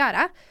tilfellet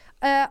tidligere,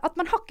 at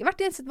man har ikke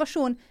vært i en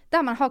situasjon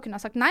der man har kunnet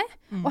sagt nei,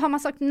 og har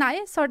man sagt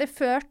nei, så har det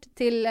ført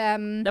til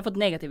det har fått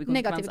negative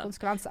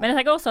konsekvenser. Men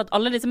jeg tenker også at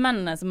alle disse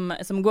mennene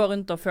som går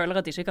rundt og føler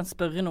at de ikke kan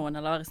spørre noen,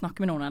 eller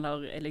snakke med noen, eller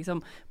liksom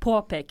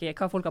påpeke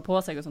hva folk har på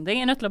seg og sånne ting,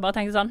 er nødt til å bare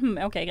tenke sånn,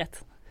 ok,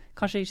 greit.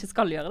 Kanskje jeg ikke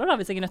skal gjøre det da,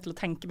 hvis jeg er nødt til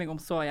å tenke meg om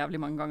så jævlig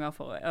mange ganger,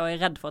 og jeg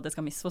er redd for at det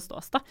skal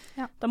misforstås da.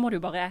 Da må du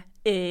jo bare,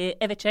 jeg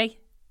vet ikke jeg,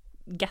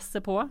 gesse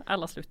på,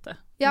 eller slutte.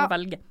 Du må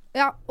velge.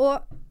 Ja,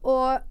 og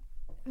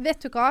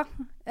vet du hva?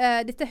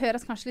 Dette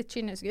høres kanskje litt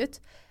kynisk ut,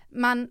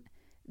 men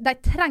de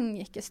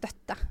trenger ikke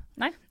støtte.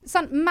 Nei.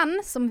 Sånn, menn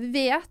som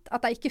vet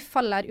at de ikke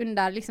faller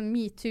under liksom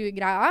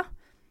MeToo-greia,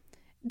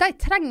 de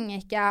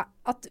trenger ikke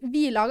at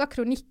vi lager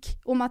kronikk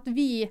om at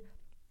vi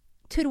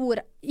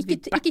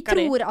ikke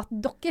tror at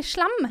dere er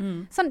slemme.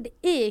 Sånn, det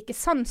er ikke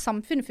sånn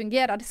samfunnet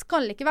fungerer. Det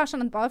skal ikke være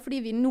sånn at bare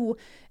fordi vi nå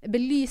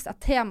belyser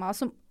et tema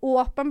som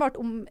åpenbart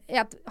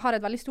har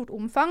et veldig stort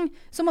omfang,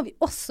 så må vi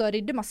også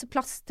rydde masse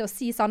plass til å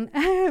si sånn,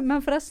 men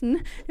forresten,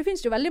 det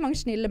finnes jo veldig mange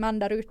snille menn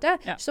der ute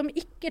som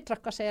ikke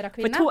trakasserer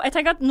kvinner. Jeg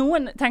tenker at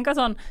noen tenker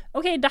sånn,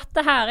 ok,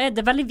 dette her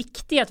det er veldig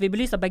viktig at vi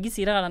belyser begge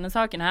sider av denne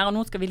saken her, og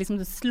nå skal vi liksom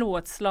slå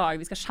et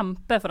slag, vi skal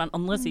kjempe for den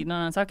andre siden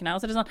av denne saken her,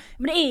 og så er det sånn,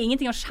 men det er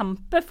ingenting å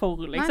kjempe for,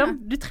 liksom.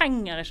 Nei. Du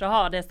trenger ikke å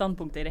ha det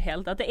standpunktet i det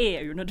hele tatt, det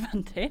er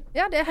unødvendig.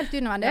 Ja, det er helt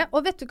unødvendig,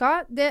 og vet du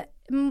hva, det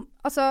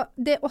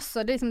er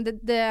også liksom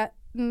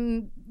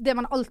det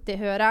man alltid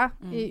hører,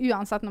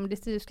 uansett når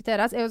disse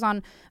diskuteres, er jo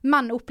sånn,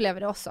 menn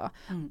opplever det også.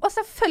 Og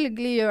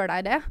selvfølgelig gjør de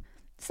det.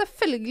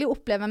 Selvfølgelig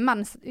opplever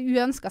menn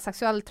uønsket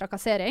seksuell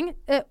trakassering,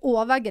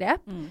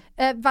 overgrep,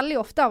 veldig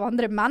ofte av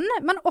andre menn,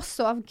 men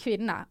også av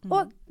kvinner.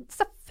 Og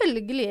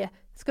selvfølgelig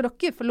skal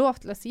dere få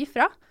lov til å si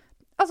fra.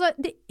 Altså,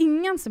 det er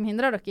ingen som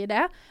hindrer dere i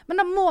det, men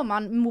da må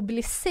man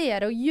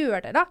mobilisere og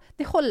gjøre det da.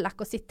 Det holder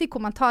ikke å sitte i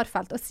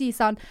kommentarfelt og si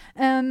sånn,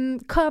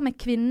 hva med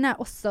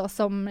kvinner også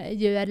som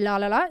gjør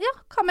la. Ja,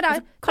 hva med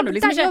deg? Kan du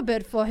liksom ikke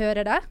bør få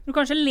høre det? Du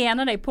kan ikke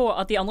lene deg på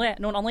at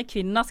noen andre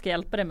kvinner skal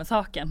hjelpe deg med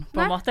saken,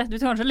 på en måte. Du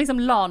kan ikke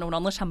liksom la noen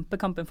andre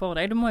kjempe kampen for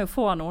deg. Du må jo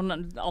få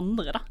noen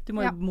andre da. Du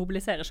må jo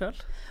mobilisere selv.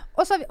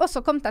 Og så har vi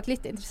også kommet til et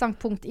litt interessant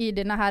punkt i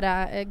denne her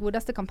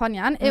godeste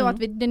kampanjen, er jo at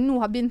det nå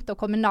har begynt å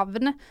komme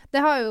navn. Det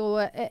har jo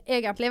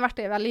egentlig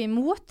vært veldig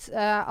imot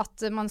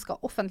at man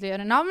skal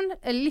offentliggjøre navn,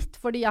 litt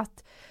fordi at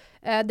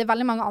det er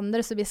veldig mange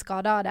andre som blir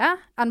skadet av det,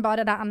 enn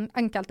bare den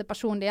enkelte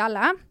personen det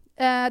gjelder.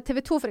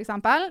 TV 2 for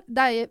eksempel,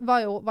 de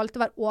valgte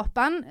å være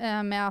åpen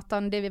med at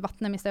Davy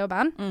Wathne mistet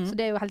jobben, så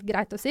det er jo helt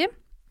greit å si.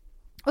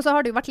 Og så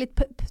har det jo vært litt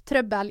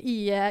trøbbel i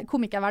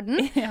komikerverden,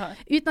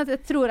 uten at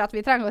jeg tror at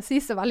vi trenger å si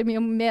så veldig mye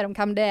mer om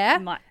hvem det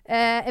er.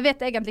 Jeg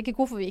vet egentlig ikke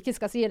hvorfor vi ikke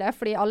skal si det,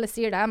 fordi alle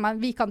sier det, men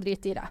vi kan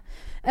drite i det.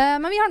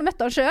 Men vi har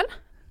møtt han selv,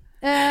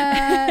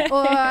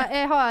 og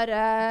jeg har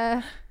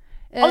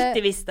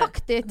alltid visst det.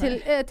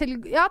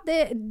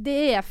 Det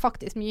er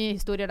faktisk mye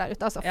historie der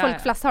ute. Altså,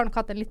 folk flest har nok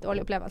hatt en litt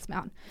dårlig opplevelse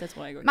med han. Det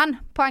tror jeg også. Men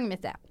poenget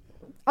mitt er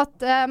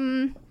at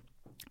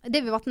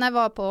Davy Wathne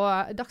var på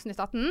Dagsnytt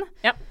 18.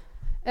 Ja.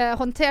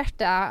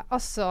 Håndterte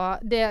altså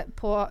det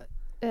på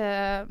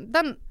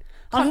den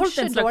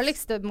kanskje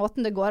dårligste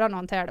måten det går an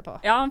å håndtere det på.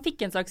 Ja, han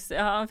fikk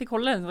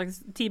holde en slags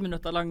 10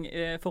 minutter lang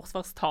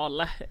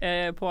forsvarstale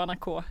på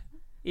NRK.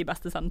 i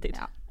beste sendetid.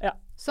 Ja.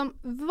 Som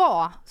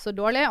var så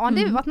dårlig, og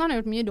Davy Wathne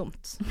har gjort mye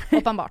dumt,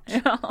 åpenbart.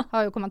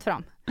 Har jo kommet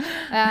fram.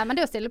 Men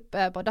det å stille opp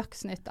på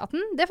Dagsnytt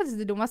 18, det er faktisk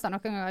det dummeste jeg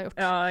noen gang har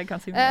gjort. Ja, jeg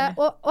kan si mye.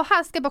 Og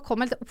her skal jeg bare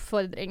komme til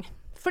oppfordring.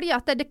 Fordi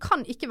at det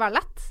kan ikke være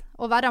lett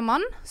å være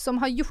mann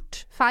som har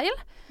gjort feil,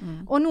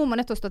 og nå må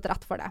nødt til å stå til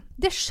rett for det.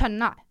 Det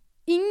skjønner jeg.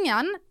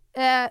 Ingen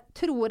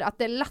tror at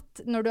det er lett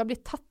når du har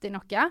blitt tatt i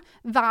noe,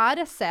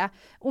 være seg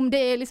om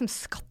det er liksom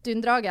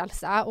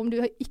skatteunndragelse, om du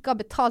ikke har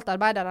betalt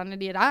arbeiderne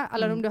dine,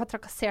 eller om du har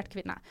trakassert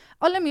kvinner.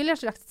 Alle mulige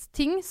slags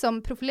ting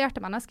som profilerte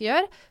mennesker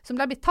gjør, som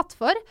de har blitt tatt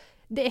for,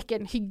 det er ikke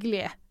en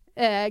hyggelig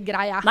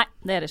greie. Nei,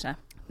 det er det ikke.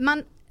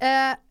 Men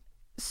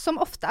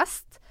som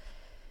oftest,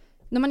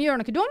 når man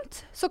gjør noe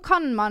dumt, så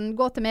kan man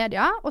gå til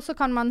media, og så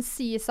kan man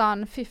si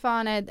sånn, fy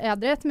faen, jeg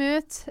har drept meg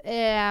ut,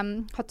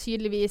 jeg har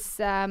tydeligvis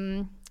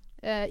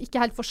ikke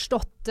helt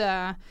forstått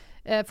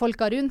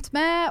folka rundt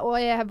meg, og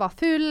jeg var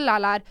full,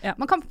 eller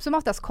man kan som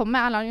oftest komme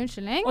med en eller annen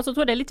unnskyldning. Og så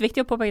tror jeg det er litt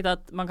viktig å påpeke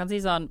at man kan si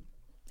sånn,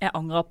 jeg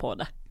angrer på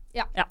det.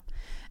 Ja.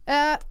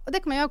 Og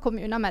det kan man jo komme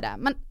unna med det.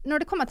 Men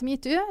når det kommer til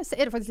MeToo, så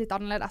er det faktisk litt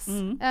annerledes.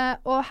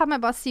 Og her må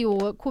jeg bare si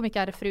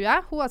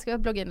komikerfrue, hun har skrevet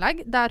et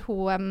blogginnlegg der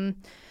hun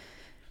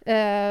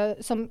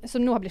som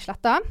nå har blitt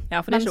slettet.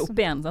 Ja, for det er ikke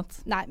oppe igjen,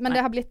 sant? Nei, men det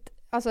har blitt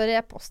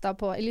reposter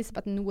på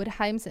Elisabeth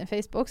Nordheim sin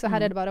Facebook, så her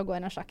er det bare å gå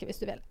inn og sjekke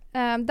hvis du vil.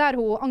 Der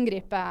hun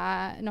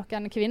angriper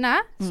noen kvinner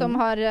som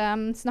har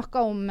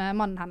snakket om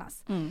mannen hennes.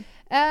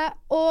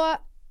 Og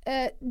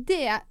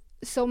det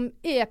som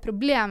er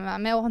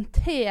problemet med å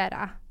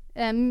håndtere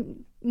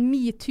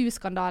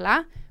MeToo-skandale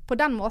på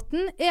den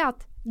måten, er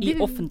at I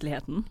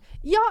offentligheten?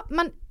 Ja,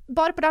 men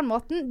bare på den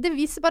måten, det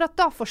viser bare at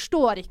da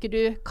forstår ikke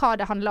du hva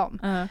det handler om.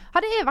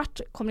 Hadde jeg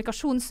vært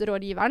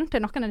kommunikasjonsrådgiveren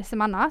til noen av disse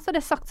mennene, så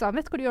hadde jeg sagt sånn,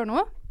 vet du hva du gjør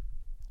nå?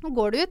 Nå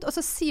går du ut, og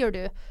så sier du,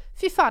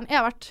 fy faen, jeg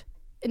har vært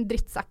en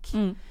drittsekk.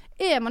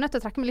 Jeg må nødt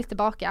til å trekke meg litt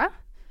tilbake.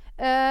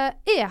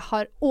 Jeg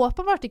har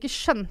åpenbart ikke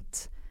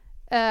skjønt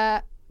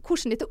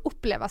hvordan dette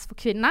oppleves for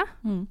kvinner.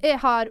 Jeg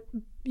har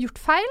gjort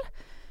feil.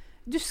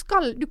 Du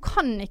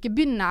kan ikke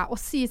begynne å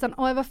si sånn,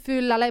 å, jeg var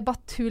full, eller jeg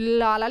bare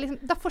tulla, eller liksom,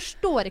 da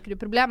forstår ikke du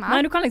problemet.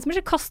 Nei, du kan liksom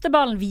ikke kaste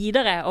ballen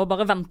videre og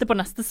bare vente på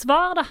neste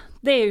svar, da.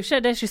 Det er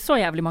ikke så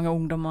jævlig mange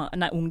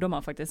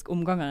ungdommer faktisk,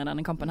 omganger i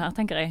denne kampen her,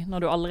 tenker jeg,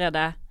 når du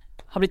allerede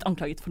har blitt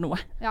anklaget for noe.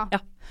 Ja.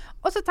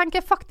 Og så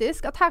tenker jeg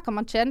faktisk at her kan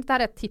man tjene, dette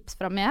er et tips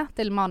fra meg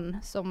til mannen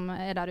som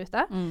er der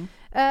ute.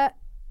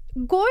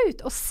 Gå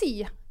ut og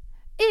si,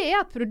 jeg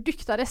er et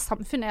produkt av det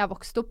samfunnet jeg har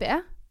vokst opp i,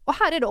 og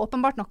her er det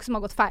åpenbart noe som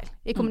har gått feil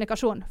i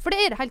kommunikasjon. For det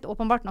er det helt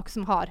åpenbart noe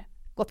som har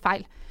gått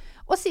feil.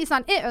 Og si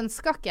sånn, jeg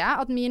ønsker ikke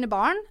at mine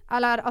barn,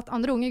 eller at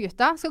andre unge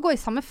gutter, skal gå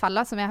i samme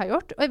fella som jeg har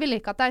gjort, og jeg vil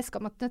ikke at de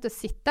skal måtte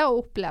sitte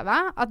og oppleve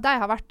at de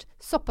har vært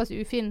såpass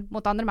ufin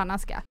mot andre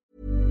mennesker.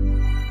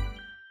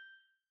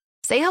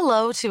 Say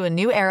hello to a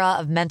new era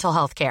of mental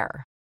health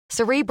care.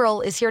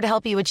 Cerebral is here to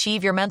help you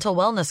achieve your mental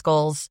wellness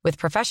goals with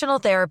professional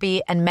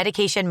therapy and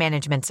medication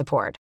management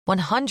support.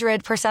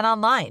 100%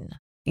 online.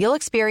 You'll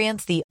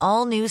experience the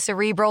all-new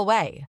Cerebral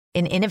Way,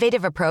 an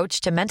innovative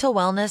approach to mental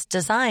wellness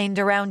designed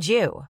around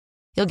you.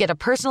 You'll get a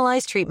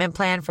personalized treatment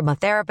plan from a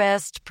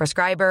therapist,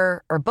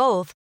 prescriber, or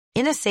both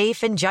in a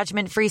safe and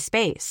judgment-free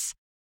space.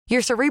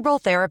 Your Cerebral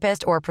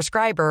therapist or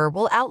prescriber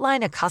will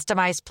outline a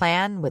customized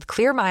plan with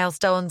clear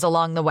milestones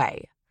along the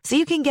way, so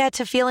you can get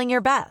to feeling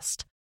your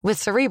best. With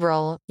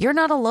Cerebral, you're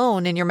not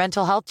alone in your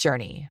mental health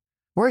journey.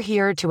 We're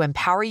here to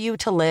empower you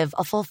to live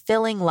a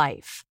fulfilling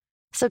life.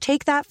 So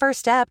take that first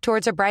step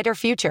towards a brighter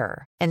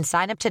future and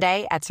sign up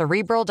today at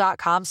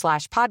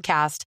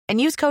Cerebral.com/podcast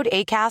and use code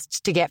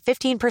ACAST to get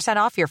 15%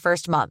 off your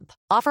first month.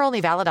 Offer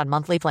only valid on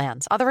monthly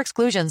plans. Other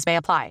exclusions may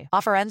apply.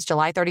 Offer ends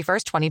July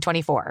 31st,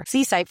 2024.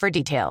 See site for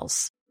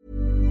details.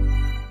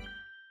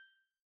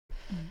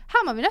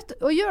 Her må vi nødt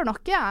til å gjøre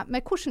noe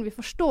med hvordan vi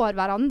forstår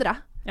hverandre.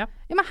 Ja,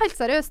 men helt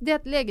seriøst, det er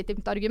et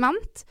legitimt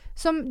argument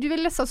som du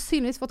ville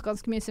sannsynligvis fått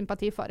ganske mye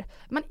sympati for.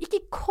 Men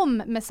ikke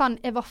kom med sånn,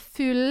 jeg var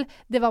full,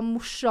 det var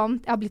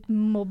morsomt, jeg har blitt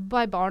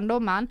mobba i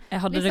barndommen.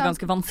 Jeg hadde det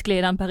ganske vanskelig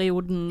i den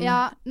perioden.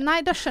 Ja, nei,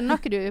 da skjønner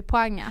ikke du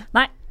poenget.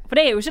 Nei, for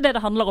det er jo ikke det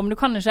det handler om. Du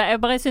kan ikke,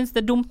 jeg bare synes det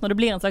er dumt når det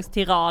blir en slags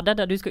tirade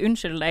der du skal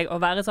unnskylde deg og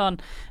være sånn,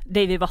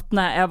 Davy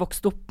Wathne, jeg har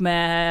vokst opp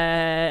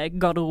med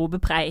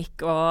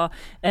garderobepreik, og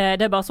det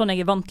er bare sånn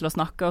jeg er vant til å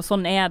snakke, og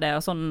sånn er det,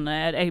 og sånn,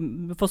 jeg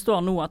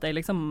forstår nå at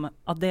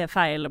at det er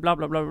feil, bla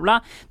bla bla bla.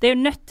 Det er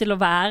jo nødt til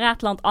å være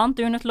et eller annet.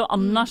 Du er nødt til å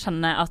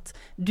anerkjenne at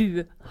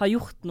du har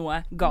gjort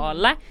noe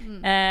gale,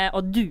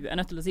 og du er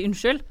nødt til å si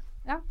unnskyld.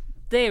 Ja.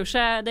 Det er jo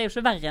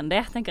ikke verre enn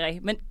det, tenker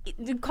jeg. Men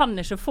du kan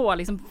ikke få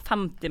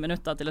 50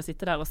 minutter til å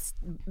sitte der og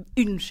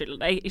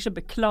unnskylde deg. Ikke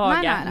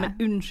beklage, nei. Men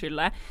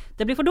unnskylde.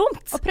 Det blir for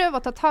dumt. Og prøv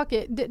å ta tak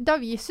i. Da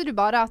viser du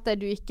bare at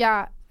du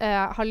ikke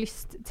har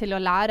lyst til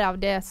å lære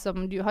av det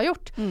som du har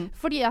gjort.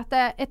 Fordi at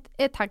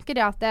jeg tenker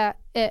det at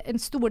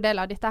en stor del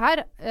av dette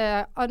her,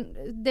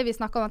 det vi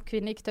snakker om at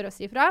kvinner ikke tør å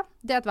si fra,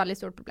 det er et veldig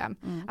stort problem.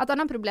 Et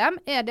annet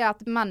problem er det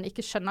at menn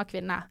ikke skjønner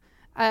kvinner.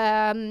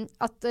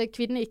 At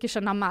kvinner ikke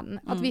skjønner menn.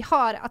 At vi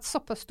har et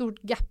såpass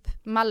stort gap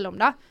mellom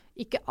da.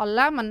 ikke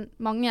alle, men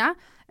mange,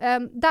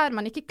 der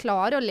man ikke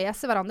klarer å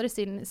lese hverandre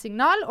sin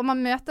signal, og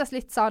man møtes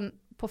litt sånn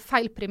på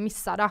feil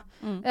premisser da.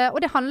 Og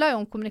det handler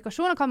jo om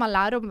kommunikasjon, og hva man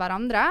lærer om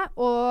hverandre,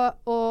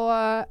 og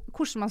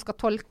hvordan man skal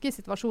tolke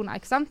situasjoner,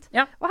 ikke sant?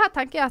 Ja. Og her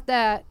tenker jeg at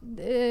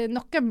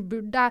noen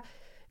burde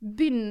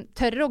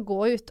tørre å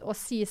gå ut og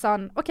si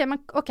sånn,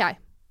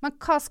 men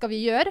hva skal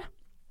vi gjøre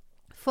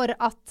for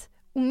at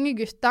unge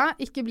gutter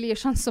ikke blir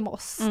sånn som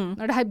oss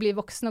når de blir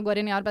voksne og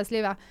går inn i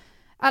arbeidslivet?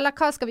 Eller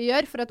hva skal vi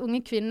gjøre for at unge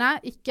kvinner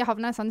ikke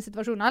havner i sånne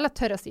situasjoner, eller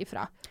tør å si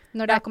fra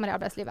når de kommer i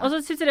arbeidslivet? Og så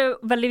synes jeg det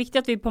er veldig viktig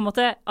at vi på en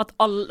måte, at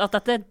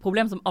dette et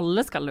problem som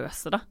alle skal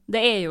løse da.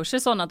 Det jo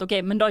ikke sånn at,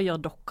 men da gjør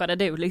dere det.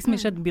 Det jo liksom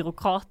ikke et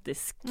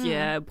byråkratisk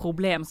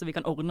problem som vi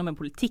kan ordne med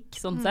politikk,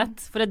 sånn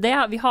sett. For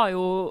vi har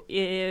jo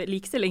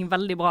likestilling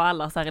veldig bra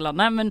ellers her i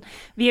landet, men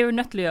vi jo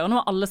nødt til å gjøre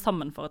noe alle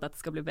sammen for at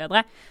dette skal bli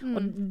bedre.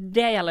 Og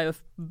det gjelder jo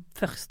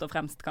først og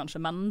fremst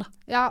kanskje menn da.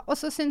 Ja, og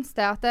så synes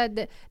jeg at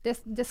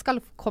det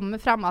skal komme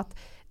frem at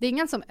det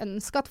ingen som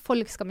ønsker at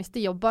folk skal miste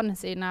jobbene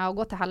sine og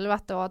gå til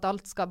helvete, og at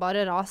alt skal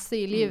bare rase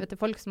i livet til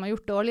folk som har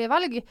gjort dårlige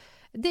valg.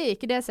 Det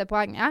ikke det som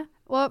poenget.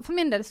 Og for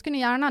min del så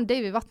kunne gjerne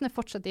Davy Wathne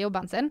fortsette i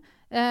jobben sin.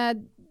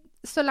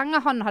 Så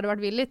lenge han hadde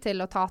vært villig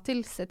til å ta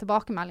til seg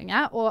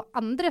tilbakemeldinger og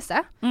endre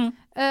seg.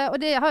 Og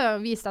det har jo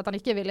vist at han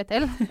ikke villig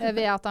til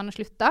ved at han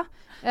slutta.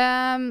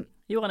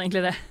 Gjorde han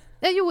egentlig det?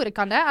 Jeg gjorde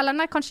ikke han det.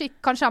 Eller nei,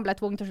 kanskje han ble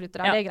tvunget til å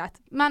slutte. Det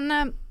greit.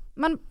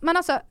 Men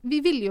altså,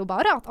 vi vil jo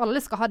bare at alle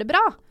skal ha det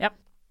bra. Ja.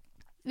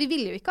 Vi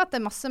vil jo ikke at det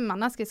masse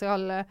mennesker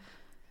skal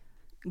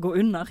gå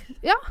under.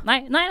 Ja.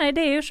 Nei,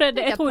 det jo ikke,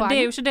 jeg tror det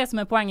jo ikke det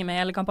som poenget med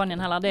hele kampanjen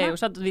heller. Det jo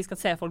ikke at vi skal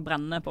se folk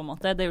brenne på en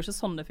måte. Det jo ikke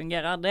sånn det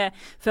fungerer. Det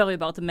fører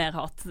jo bare til mer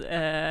hat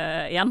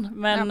igjen.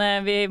 Men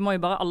vi må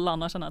jo bare alle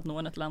anerkjenne at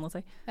noen nødt til å endre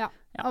seg. Ja.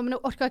 Men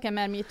nå orker ikke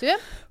mer MeToo.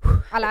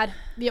 Eller,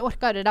 vi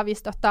orker det da vi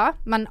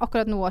støtter, men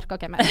akkurat nå orker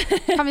ikke mer.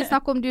 Kan vi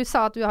snakke om, du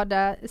sa at du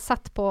hadde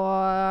sett på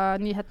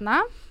nyhetene?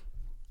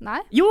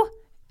 Nei? Jo!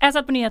 Jeg har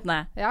sett på nyhetene.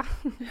 Ja.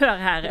 Hør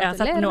her, jeg har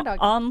sett på noe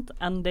annet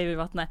enn Davy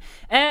Wathne.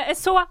 Jeg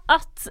så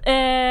at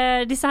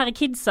disse her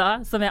kidsa,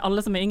 som alle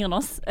som yngre enn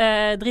oss,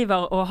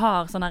 driver og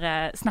har sånne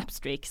her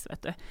snapstreaks,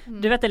 vet du.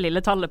 Du vet det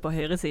lille tallet på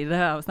høyre side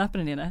av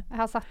snappene dine?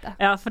 Jeg har sett det.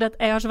 Ja, for jeg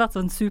har ikke vært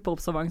sånn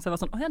superobservant, så jeg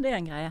var sånn, det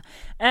en greie.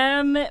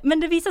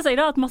 Men det viser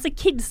seg da at masse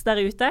kids der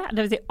ute,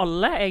 det vil si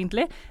alle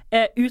egentlig,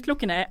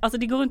 utelukkende,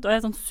 altså de går rundt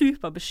og sånn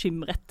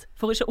superbekymret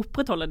for å ikke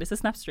opprettholde disse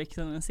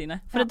snapstreaksene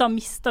sine. For da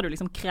mister du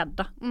liksom kred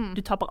da.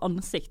 Du taper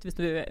ansikt hvis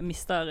du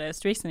mister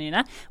streaksene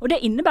dine. Og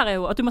det innebærer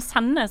jo at du må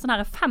sende sånne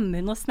her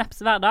 500 snaps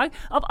hver dag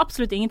av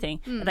absolutt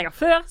ingenting. Jeg tenker,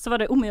 før så var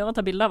det om å gjøre å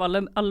ta bilder av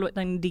all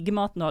den digge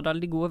maten og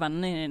alle de gode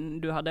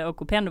vennene du hadde og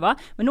hvor pen du var.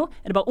 Men nå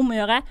det bare om å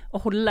gjøre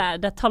å holde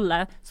det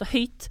tallet så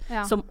høyt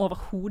som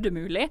overhodet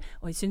mulig.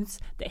 Og jeg synes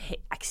det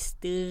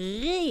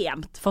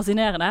ekstremt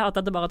fascinerende at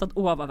dette bare har tatt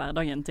over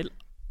hverdagen til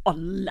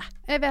alle.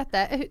 Jeg vet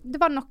det.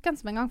 Det var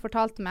noen som en gang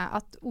fortalte meg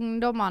at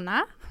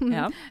ungdommene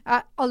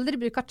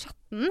aldri bruker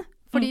chatten,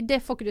 fordi det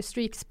får ikke du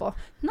streaks på.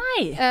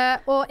 Nei!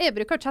 Og jeg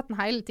bruker chatten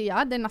hele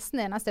tiden. Det nesten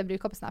det eneste jeg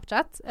bruker på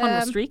Snapchat. Har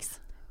du streaks?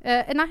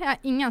 Nei, jeg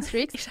har ingen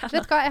streaks.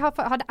 Vet du hva, jeg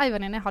hadde en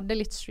venninne jeg hadde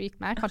litt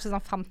streak med, kanskje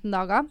sånn 15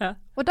 dager. Ja.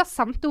 Og da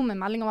sendte hun meg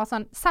melding og var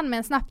sånn, send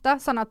meg en snap da,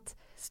 sånn at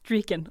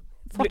streaken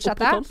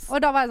fortsetter. Og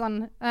da var jeg sånn,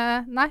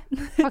 nei,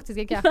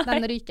 faktisk ikke.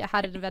 Den ryker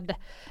herved.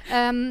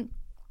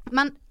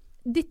 Men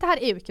dette her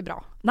jo ikke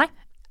bra. Nei.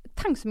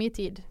 Tenk så mye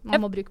tid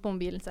man må bruke på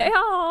mobilen sin. Ja,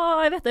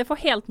 jeg vet det. Jeg får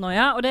helt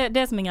noe. Og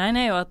det som greien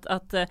jo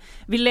at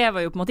vi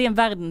lever jo på en måte i en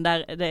verden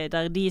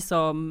der de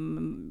som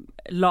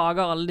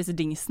lager alle disse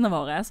dingsene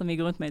våre, som vi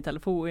går rundt med i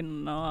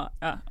telefonen og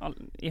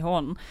i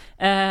hånden,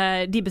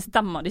 de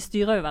bestemmer, de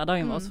styrer jo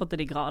hverdagen vår for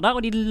til de grader,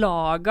 og de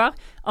lager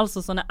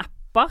altså sånne apper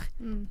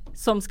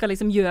som skal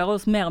liksom gjøre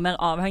oss mer og mer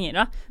avhengige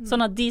da.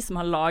 Sånn at de som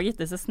har laget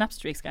disse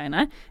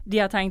Snapstreaks-greiene,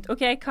 de har tenkt,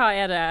 ok,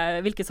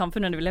 hvilke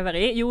samfunn vi lever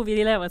i? Jo, vi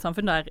lever i et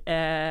samfunn der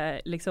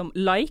liksom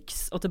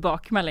likes og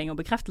tilbakemelding og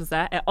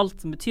bekreftelse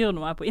alt som betyr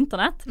noe på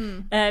internett.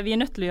 Vi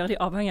nødt til å gjøre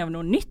de avhengige av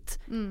noe nytt.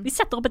 Vi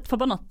setter opp et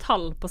forbannet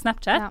tall på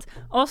Snapchat,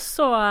 og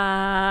så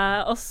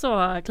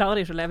klarer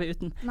de ikke å leve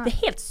uten. Nei. Det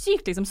helt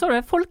sykt liksom. Så du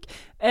folk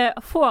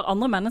får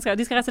andre mennesker,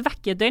 de skal reise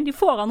vekk i et døgn, de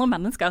får andre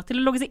mennesker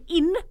til å logge seg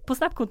inn på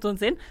Snap-kontoen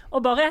sin, og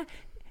bare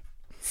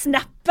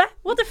snappe.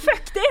 What the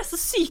fuck? Det så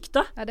sykt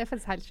da. Ja, det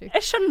faktisk helt sykt.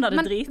 Jeg skjønner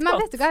det dritgodt.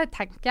 Men vet du hva jeg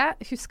tenker?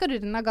 Husker du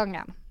denne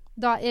gangen?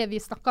 Da vi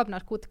snakket om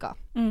narkotika,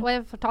 og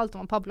jeg fortalte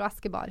om Pablo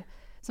Escobar,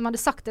 som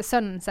hadde sagt til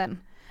sønnen sin,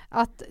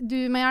 at du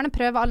må gjerne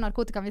prøve all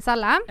narkotikaen vi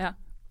selger. Ja.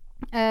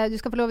 Du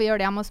skal få lov å gjøre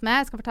det hjemme hos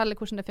meg. Jeg skal fortelle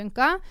hvordan det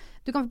funker.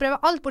 Du kan få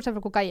prøve alt bortsett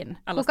fra kokain.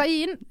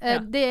 Kokain,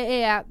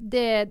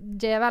 det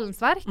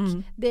djevelens verk.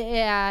 Det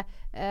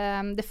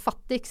det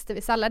fattigste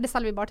vi selger. Det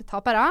selger vi bare til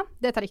tapere.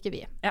 Det tar ikke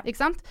vi. Ikke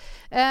sant?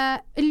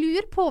 Jeg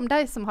lurer på om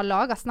de som har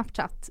laget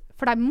Snapchat,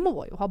 for de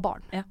må jo ha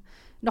barn.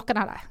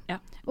 Noen av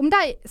dem. Om de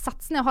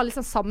setter ned og har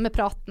liksom samme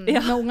praten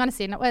med ungene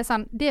sine, og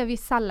sånn, det vi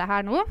selger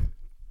her nå,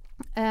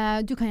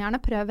 du kan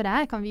gjerne prøve det,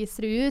 jeg kan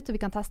vise det ut, og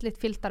vi kan teste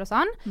litt filter og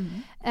sånn.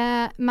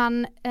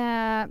 Men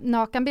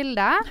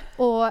nakenbilde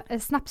og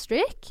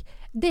Snapstreak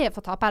det er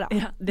for tapere.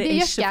 Ja, det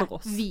er ikke for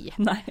oss. Vi.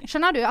 Nei.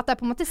 Skjønner du? At de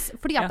på en måte,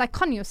 fordi at de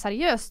kan jo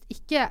seriøst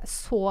ikke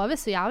sove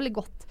så jævlig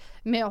godt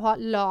med å ha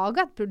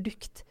laget et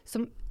produkt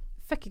som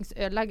fuckings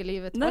ødelegger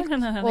livet til folk.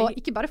 Nei. Og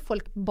ikke bare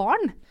folk,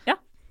 barn. Ja.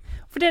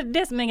 For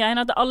det som er greien,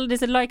 at alle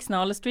disse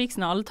likesene, alle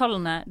streaksene, alle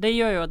tallene, det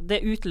gjør jo at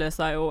det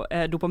utløser jo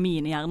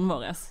dopamin i hjernen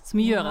vår,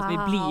 som gjør at vi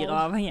blir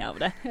avhengig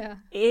av det. Ja.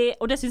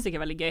 Og det synes jeg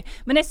er veldig gøy.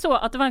 Men jeg så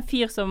at det var en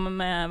fyr som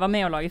var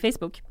med å lage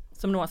Facebook,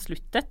 som nå har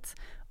sluttet,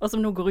 og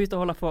som nå går ut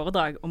og holder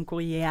foredrag om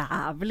hvor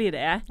jævlig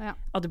det er,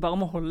 at du bare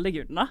må holde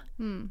deg unna.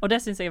 Og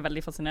det synes jeg er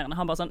veldig fascinerende.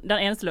 Han bare sånn,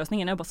 den eneste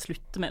løsningen er å bare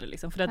slutte med det,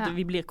 liksom, for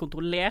vi blir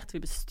kontrollert,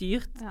 vi blir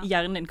styrt,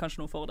 hjernen din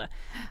kanskje noe for det.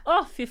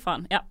 Å, fy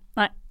faen. Ja,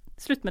 nei.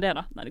 Slutt med det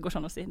da. Nei, det går ikke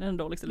an å si. Det er den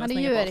dårligste løsningen.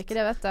 Men det gjør ikke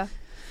det, vet du.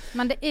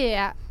 Men det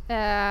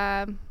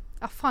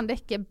er faen, det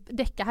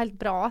er ikke helt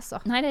bra,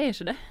 altså. Nei, det er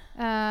ikke det.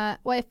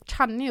 Og jeg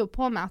kjenner jo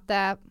på meg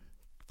at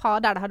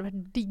fader, det hadde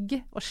vært digg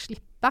å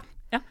slippe.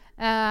 Ja.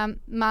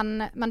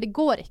 Men det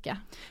går ikke.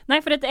 Nei,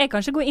 for jeg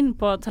kan ikke gå inn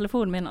på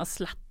telefonen min og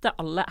slette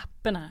alle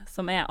appene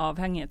som er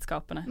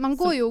avhengighetsskapende. Man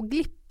går jo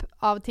glipp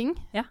av ting.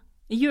 Ja.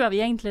 Gjør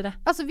vi egentlig det?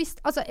 Altså,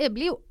 jeg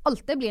blir jo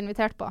alltid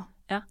invitert på.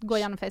 Ja.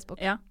 Gå gjennom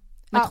Facebook. Ja.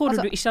 Men tror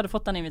du ikke hadde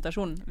fått den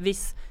invitasjonen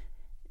hvis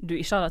du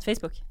ikke hadde hatt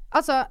Facebook?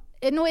 Altså,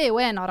 nå er jo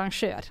jeg en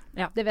arrangør.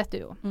 Ja. Det vet du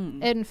jo.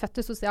 Jeg er den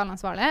fødte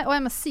sosialansvarlige. Og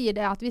jeg må si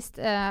det at hvis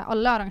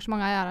alle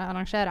arrangementer jeg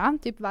arrangerer,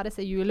 typ være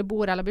seg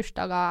julebord eller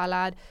bursdager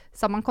eller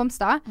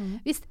sammenkomster,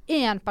 hvis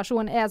en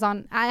person er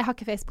sånn, nei, jeg har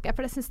ikke Facebook,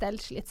 for det synes det er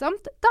litt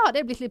slitsomt, da hadde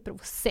jeg blitt litt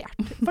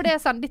provosert. For det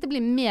er sånn, dette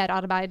blir mer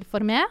arbeid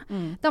for meg.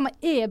 Da må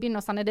jeg begynne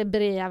å sende det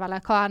brev,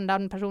 eller hva enn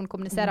den personen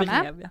kommuniserer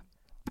med. Brev, ja.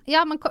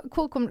 Ja, men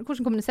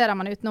hvordan kommuniserer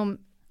man utenom?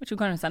 Du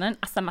kan jo sende en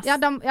SMS. Ja,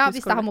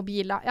 hvis de har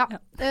mobiler. Ja.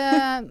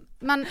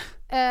 Men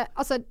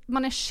altså,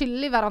 man er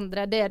skyldig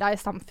hverandre det i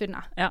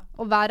samfunnet. Ja.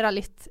 Å være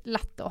litt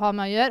lett å ha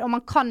med å gjøre.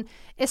 Og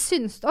jeg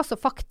synes også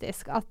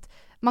faktisk at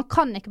man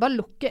kan ikke bare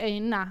lukke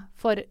øynene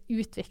for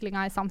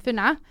utviklingen i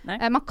samfunnet.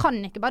 Man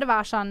kan ikke bare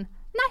være sånn,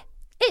 nei,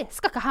 jeg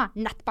skal ikke ha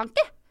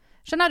nettbanke.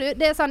 Skjønner du?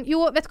 Det er sånn,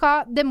 jo, vet du hva,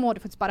 det må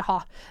du faktisk bare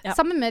ha. Ja.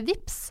 Sammen med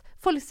Vips,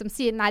 folk som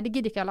sier, nei, det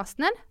gidder ikke å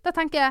laste ned. Da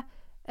tenker jeg,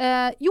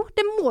 jo,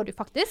 det må du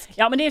faktisk.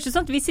 Ja, men det er ikke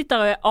sånn at vi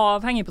sitter og er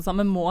avhengig på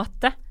samme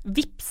måte.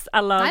 Vips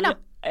eller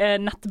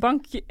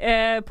nettbank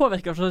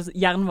påvirker ikke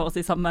hjernen vår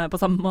på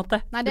samme måte.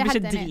 Nei, det er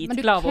helt enig. Men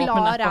du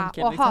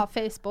klarer å ha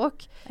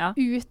Facebook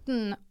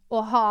uten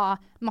å ha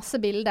masse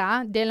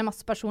bilder, dele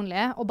masse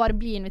personlig, og bare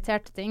bli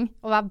invitert til ting,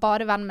 og være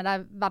bare venn med de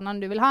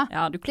vennene du vil ha.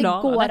 Ja, du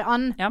klarer det. Det går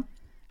an. Ja.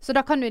 Så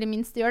da kan du i det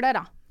minste gjøre det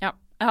da. Ja.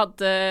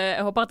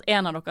 Jeg håper at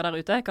en av dere der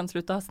ute kan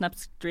slutte å ha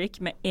Snapstreak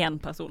med én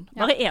person.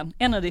 Bare én.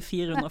 En av de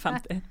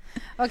 450.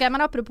 Ok,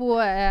 men apropos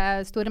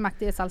store,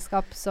 mektige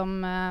selskap som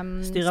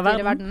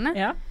styrer verden.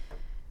 Ja.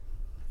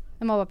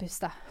 Jeg må bare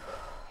puste.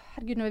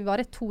 Herregud, når vi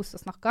bare er to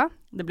som snakker,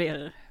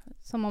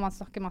 så må man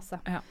snakke masse.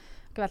 Ja.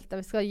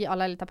 Vi skal gi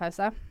alle en liten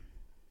pause.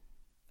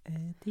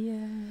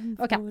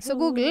 Ok, så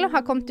Google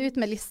har kommet ut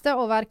med liste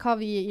over hva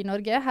vi i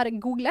Norge har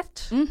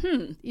googlet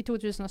i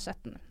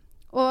 2017.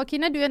 Og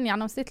Kine, du er den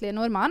gjennomsnittlige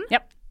nordmann.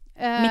 Ja,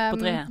 midt på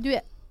treet. Du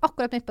er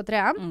akkurat midt på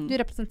treet. Du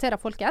representerer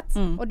folket,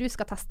 og du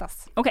skal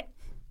testes. Ok.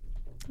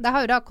 De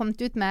har jo da kommet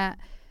ut med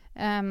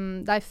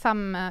de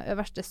 5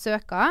 øverste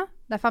søka,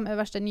 de 5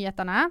 øverste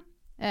nyhetene,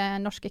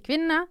 norske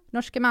kvinner,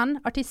 norske menn,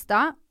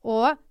 artister,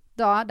 og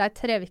da de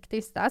 3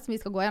 viktigste som vi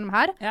skal gå gjennom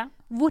her. Ja.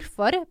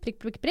 Hvorfor, prikk,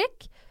 prikk,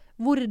 prikk.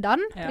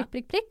 Hvordan, prikk,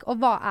 prikk, prikk. Og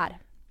hva er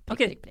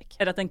prikk, prikk, prikk.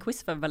 Er dette en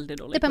quiz for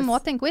veldig dårlig quiz? Det er på en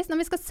måte en quiz, men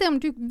vi skal se om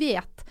du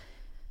vet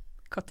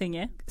hva ting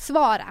er?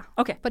 Svaret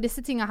på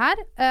disse tingene her.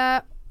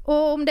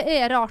 Og om det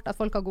er rart at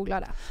folk har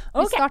googlet det.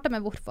 Vi starter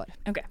med hvorfor.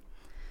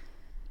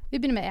 Vi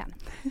begynner med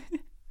 1.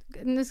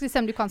 Nå skal vi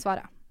se om du kan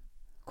svare.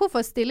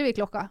 Hvorfor stiller vi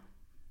klokka?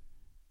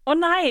 Å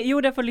nei,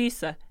 jo det er for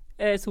lyset.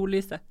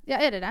 Sollyset. Ja,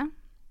 er det det?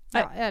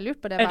 Ja, jeg har lurt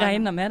på det. Jeg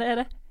regner med det,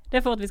 er det? Det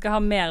er for at vi skal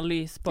ha mer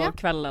lys på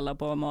kveld eller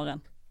på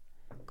morgen.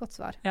 Godt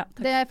svar. Ja,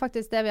 det er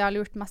faktisk det vi har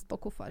lurt mest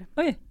på hvorfor.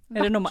 Oi,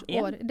 er det nummer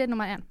 1? Det er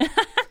nummer 1.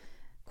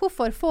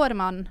 Hvorfor får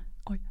man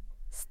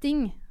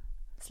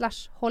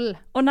sting/hold?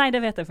 Å nei, det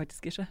vet jeg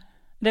faktisk ikke.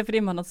 Det er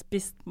fordi man har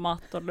spist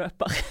mat og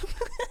løper.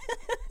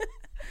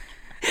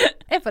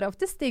 Jeg får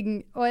ofte sting,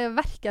 og jeg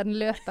hverken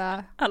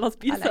løper eller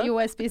spiser. Jo,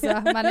 jeg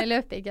spiser, men jeg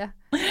løper ikke.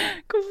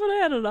 Hvorfor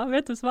er det da?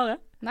 Vet du svaret?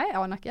 Nei, jeg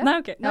aner ikke. Nei,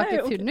 okay. Jeg har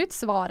ikke funnet ut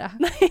svaret.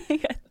 Nei,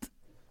 greit.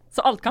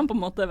 Så alt kan på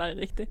en måte være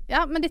riktig.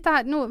 Ja, men dette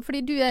her,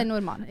 fordi du er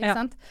nordmann, ikke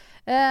sant?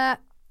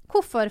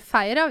 Hvorfor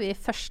feirer vi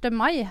 1.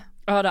 mai?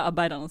 Det er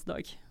arbeidernes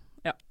dag.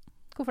 Ja.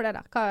 Hvorfor det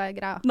da? Hva er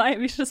greia? Nei,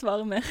 jeg vil ikke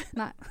svare mer.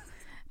 Nei.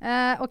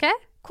 Ok,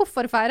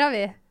 hvorfor feirer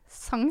vi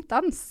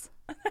sankthans?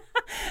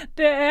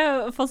 Det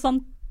er for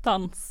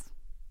sankthans.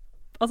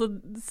 Altså,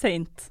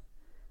 saint.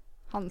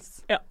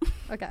 Hans. Ja.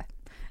 Ok.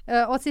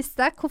 Og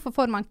siste, hvorfor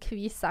får man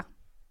kvise?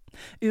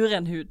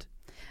 Uren hud.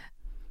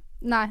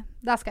 Nei,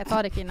 der skal jeg ta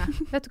det, Kine.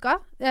 Vet du hva?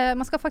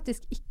 Man skal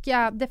faktisk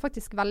ikke, det er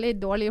faktisk veldig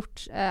dårlig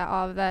gjort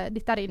av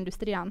dette i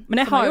industrien.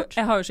 Men jeg har jo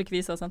ikke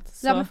kviser, sant?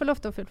 Så la meg få lov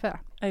til å fullføre.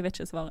 Jeg vet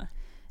ikke svaret.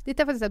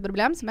 Dette faktisk et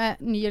problem som jeg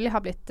nylig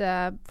har blitt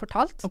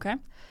fortalt.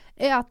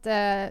 Er at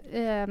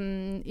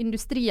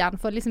industrien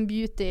for liksom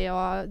beauty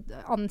og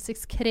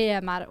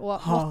ansiktskremer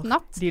og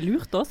whatnot, de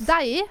lurt oss.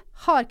 De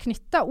har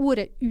knyttet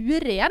ordet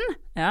uren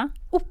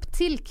opp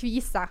til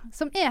kvise,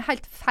 som er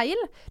helt feil.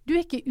 Du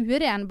er ikke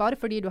uren bare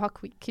fordi du har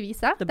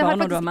kvise. Det har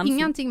faktisk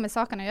ingenting med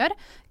saken å gjøre.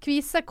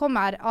 Kvise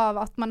kommer av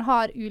at man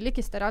har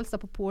ulike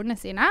størrelser på porene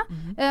sine,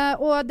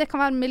 og det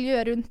kan være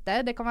miljø rundt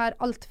det. Det kan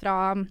være alt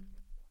fra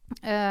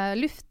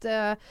luft,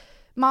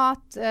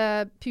 mat,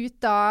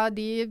 puter,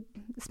 de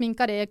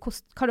sminker de,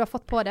 hva du har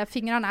fått på det,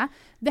 fingrene.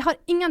 Det har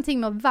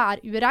ingenting med å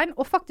være urein,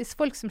 og faktisk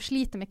folk som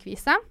sliter med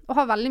kvise, og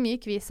har veldig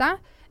mye kvise,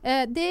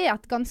 det er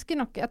et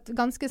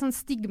ganske sånn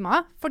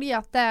stigma, fordi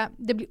at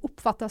det blir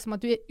oppfattet som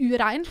at du er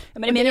urein.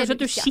 Ja, men jeg mener jo ikke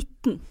at du er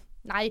skitten.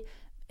 Nei,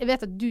 jeg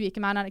vet at du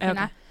ikke mener det,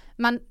 Kine.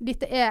 Men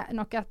dette er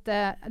nok et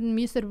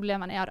mye større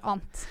problem enn jeg har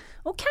ant.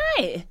 Ok,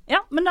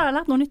 ja, men da har jeg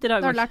lært noe nytt i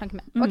dag. Da har du lært noe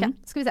med.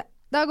 Ok, skal vi se.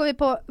 Da går vi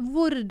på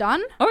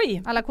hvordan,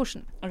 eller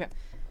hvordan.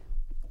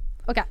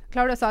 Ok,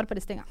 klarer du å svare på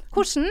disse tingene?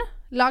 Hvordan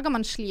lager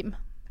man slim?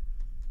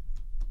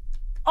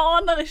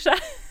 Aner ikke.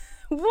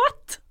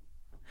 What?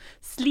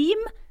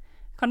 Slim?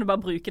 Kan du bare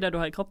bruke det du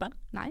har i kroppen?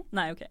 Nei.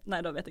 Nei, ok. Nei,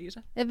 da vet jeg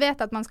ikke. Jeg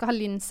vet at man skal ha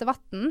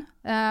linsevatten,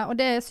 og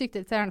det er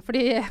sykt irriterende,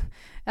 fordi jeg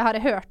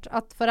har hørt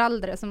at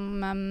foreldre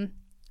som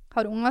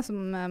har unger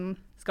som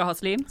skal ha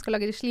slim, skal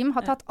lage slim,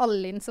 har tatt all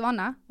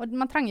linsevannet, og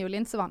man trenger jo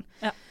linsevann.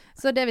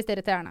 Så det er visst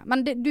irriterende.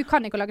 Men du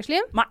kan ikke lage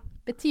slim? Nei.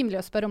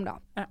 Betimelig å spørre om det.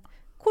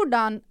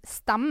 Hvordan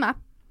stemme?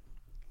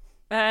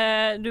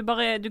 Du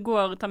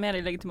tar med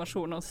deg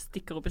legitimasjon og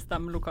stikker opp i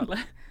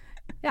stemmelokalet.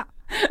 Ja,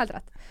 helt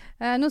rett.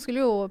 Nå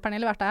skulle jo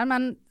Pernille vært der,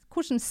 men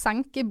hvordan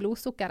senke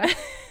blodsukkeret?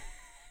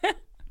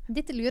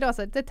 Dette lurer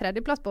altså til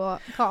tredjeplass på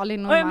hva alle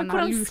nordmenn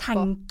har lurt på.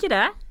 Hvordan senke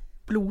det?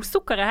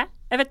 Blodsukkeret?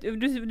 Jeg vet,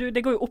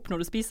 det går jo opp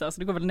når du spiser, så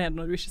det går vel ned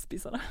når du ikke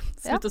spiser det.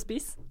 Slutt å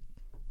spise.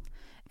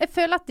 Jeg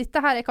føler at dette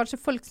her er kanskje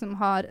folk som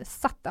har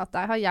sett at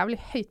de har jævlig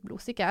høyt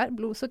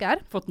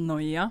blodsukker. Fått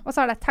noia. Og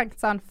så har de tenkt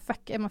sånn,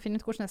 fuck, jeg må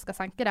finne ut hvordan jeg skal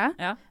senke det.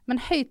 Ja.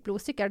 Men høyt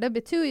blodsukker, det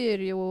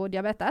betyr jo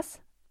diabetes.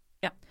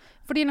 Ja.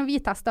 Fordi når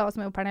vi testet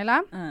oss med Pernille,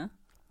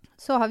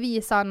 så har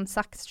vi sånn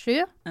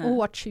 6-7, og hun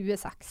har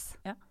 26.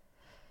 Ja.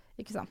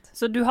 Ikke sant?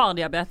 Så du har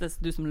diabetes,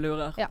 du som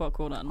lurer på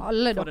hvordan...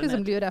 Alle dere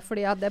som lurer,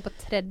 fordi at det er på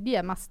tredje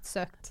mest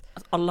søkt.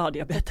 Altså, alle har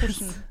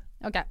diabetes.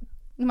 Ok,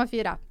 nummer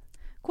 4.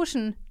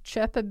 Hvordan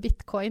kjøpe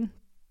bitcoin?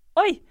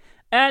 Oi!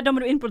 Da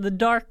må du inn på the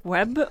dark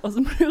web, og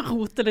så må du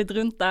rote litt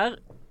rundt der,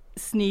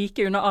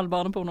 snike under all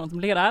barnepornoen som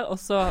ligger der, og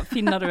så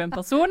finner du en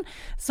person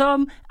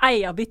som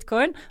eier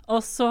bitcoin, og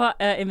så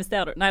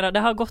investerer du. Neida,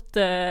 det har gått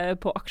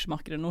på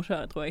aksjemarkedet nå,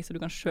 tror jeg, så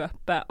du kan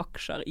kjøpe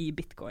aksjer i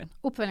bitcoin.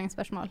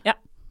 Oppfølgingsspørsmål. Ja.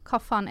 Hva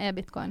faen er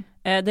bitcoin?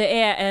 Det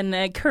er en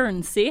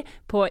currency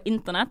på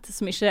internett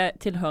som ikke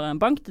tilhører en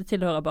bank. Det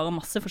tilhører bare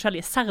masse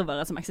forskjellige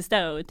servere som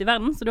eksisterer ute i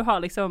verden. Så du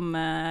har liksom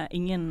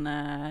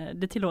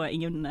det tilhører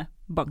ingen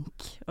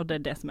bank, og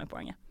det er det som er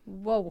poenget.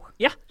 Wow.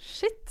 Ja.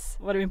 Shit.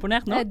 Var du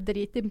imponert nå? Jeg er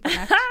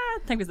dritimponert.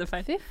 Tenk hvis det er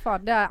feil. Fy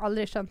faen, det har jeg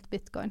aldri skjønt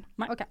bitcoin.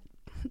 Nei. Ok.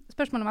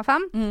 Spørsmål nummer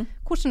 5.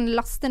 Hvordan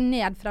laste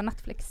ned fra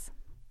Netflix?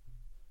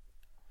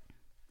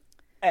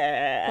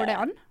 Går det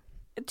an?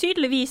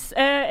 Tydeligvis.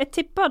 Jeg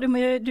tipper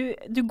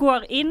du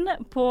går inn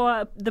på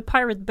The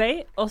Pirate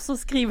Bay, og så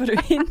skriver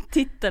du inn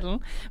tittelen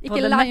på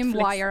ikke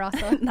LimeWire,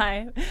 altså.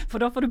 Nei,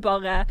 for da får du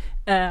bare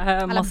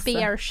eller masse...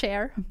 Bear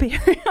Share.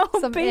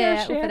 Som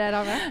Bear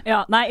opererer med.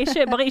 Ja, nei,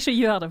 bare ikke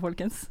gjør det,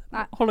 folkens.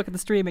 Nei. Hold dere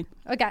til streaming.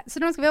 Ok,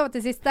 så nå skal vi over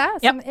til siste,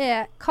 som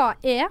er hva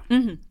er,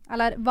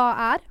 eller hva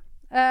er.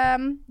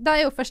 Da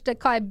er jo først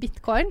hva er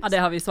bitcoin. Ja, det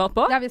har vi svart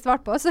på. Det har vi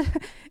svart på. Så,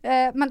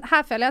 men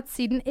her føler jeg at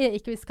siden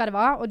jeg ikke visste hva det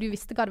var, og du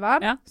visste hva det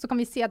var, så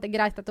kan vi si at det er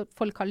greit at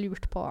folk har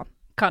lurt på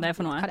hva det er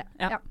for noe.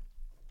 Ja.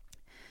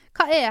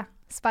 Hva er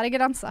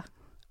sperregrensa?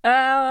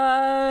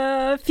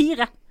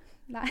 4.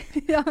 Nei,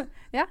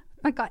 ja.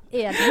 Men hva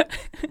er det?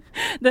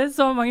 Det er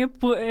så mange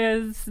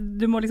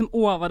du må liksom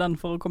over den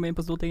for å komme inn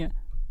på Stortinget.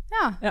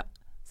 Ja.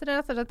 Så det er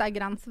rett og slett en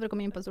grense for å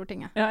komme inn på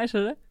Stortinget. Ja, er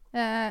ikke det?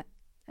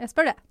 Jeg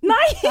spør det.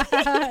 Nei!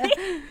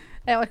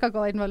 Jeg orker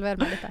ikke å involvere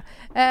meg litt.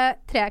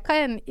 3. Hva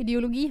er en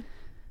ideologi?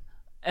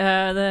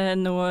 Det er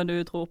noe du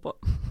tror på.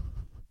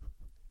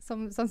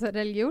 Sånn som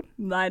religion?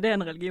 Nei, det er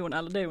en religion.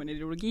 Eller det er jo en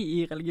ideologi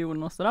i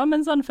religionen også, da.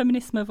 Men sånn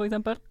feminisme, for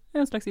eksempel,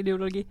 er en slags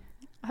ideologi.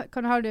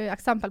 Har du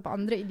eksempel på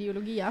andre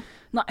ideologier?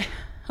 Nei.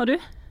 Har du?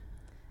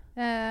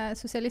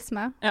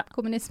 Sosialisme.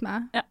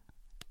 Kommunisme. Ja.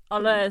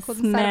 Alle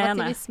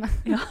konservativisme.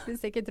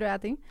 Hvis ikke tror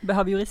jeg ting.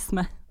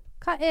 Behaviorisme.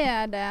 Hva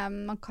er det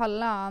man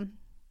kaller...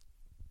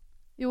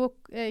 Jo,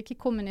 ikke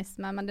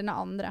kommunisme, men denne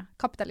andre.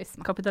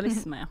 Kapitalisme.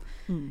 Kapitalisme, ja.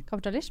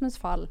 Kapitalismens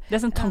fall. Det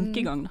er sånn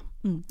tankegang,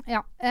 da. Ja,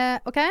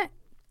 ok.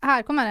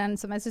 Her kommer en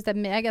som jeg synes er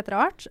meget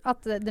rart,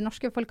 at det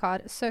norske folk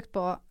har søkt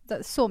på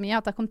så mye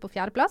at det har kommet på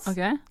 4. plass.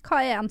 Okay.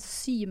 Hva er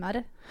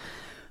enzymer?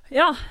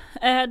 Ja,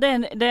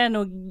 det er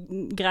noe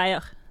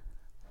greier.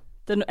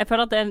 Jeg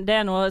føler at det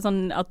er noe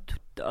sånn at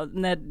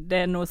det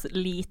er noe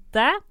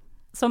lite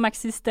som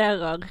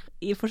eksisterer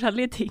i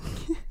forskjellige ting.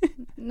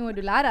 Nå er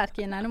du lærer,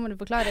 Kine. Nå må du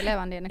forklare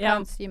elevene dine hva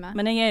enzym er.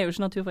 Men jeg er jo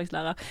ikke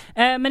naturfagslærer.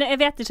 Men jeg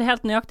vet ikke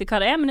helt nøyaktig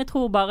hva det er, men jeg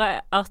tror bare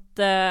at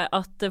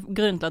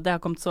grunnen til at det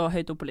har kommet så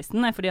høyt opp på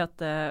listen, er fordi at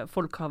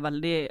folk har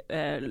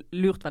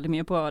lurt veldig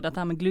mye på dette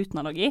her med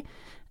glutenallergi,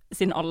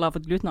 siden alle har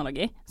fått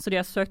glutenallergi. Så de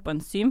har søkt på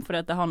enzym,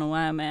 fordi at det har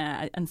noe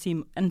med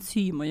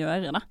enzym å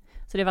gjøre, da.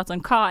 Så de har vært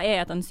sånn, hva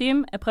er et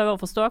enzym? Jeg prøver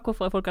å forstå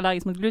hvorfor er folk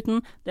allergisk mot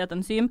gluten. Det er et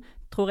enzym,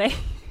 tror jeg.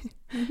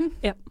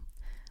 Ja.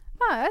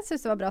 Ja, jeg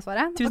synes det var bra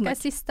svaret. Tusen takk.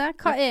 Siste.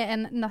 Hva er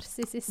en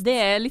narsissist? Det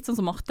er litt sånn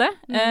som Marte.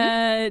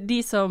 De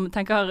som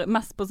tenker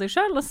mest på seg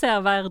selv og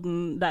ser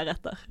verden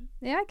deretter.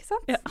 Ja, ikke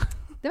sant? Ja.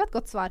 Det var et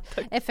godt svar.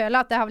 Jeg føler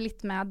at det har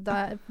litt med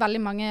at veldig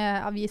mange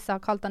aviser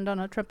har kalt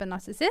Donald Trump en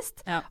narsissist.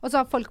 Ja. Og så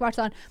har folk vært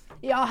sånn,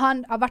 ja,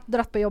 han har vært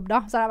dratt på jobb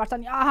da. Så har det vært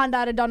sånn, ja, han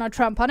der er Donald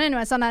Trump, han er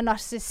jo en sånn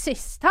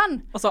narsissist,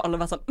 han. Og så har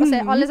alle vært sånn, Og så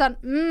er alle sånn,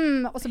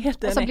 og så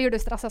blir du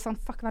stresset sånn,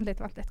 fuck, vent litt.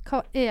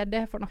 Hva er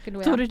det for noe du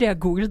gjør? Tror du de har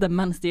googlet det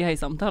mens de er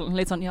i samtalen?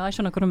 Litt sånn, ja, jeg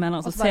skjønner hva du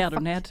mener, og så ser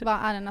du ned. Hva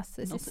er en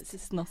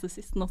narsissist?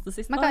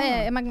 Narsissist.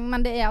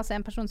 Men det er altså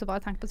en person som bare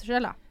tenker på seg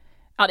selv, da?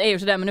 Ja, det er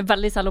jo ikke det, men det er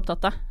veldig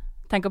selvopptatt, da.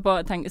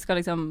 Skal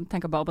liksom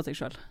tenke bare på seg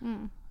selv.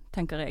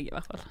 Tenker jeg i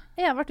hvert fall.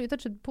 Jeg har vært ute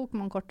og kjøpt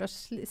Pokémon-kort og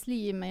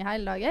slim i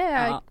hele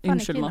dag.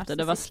 Unnskyld, Marte,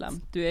 det var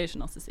slemt. Du er ikke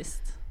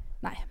narsissist.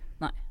 Nei.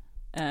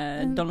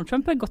 Donald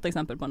Trump er et godt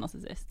eksempel på en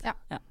narsissist. Ja.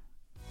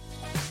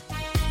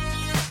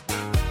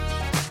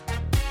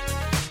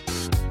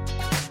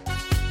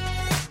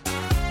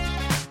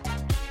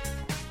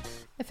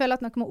 Jeg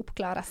føler at noe må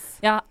oppklares.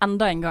 Ja,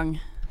 enda en gang.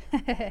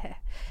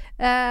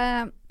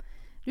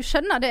 Du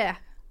skjønner det,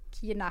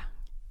 Kine.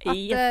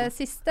 At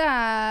siste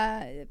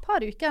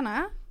par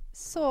ukene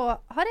så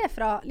har jeg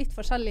fra litt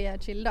forskjellige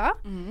kilder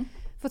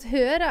fått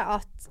høre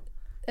at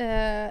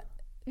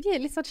vi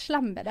er litt sånn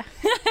slemme det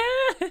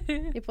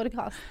i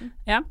podcasten.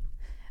 Ja.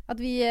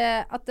 At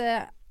det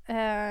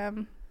er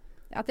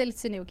litt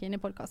synd i Kine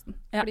i podcasten,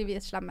 fordi vi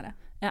er slemme det.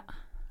 Ja.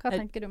 Hva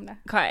tenker du om det?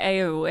 Jeg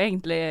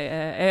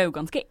er jo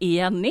ganske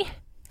enig.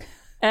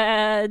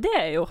 Det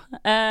er jo.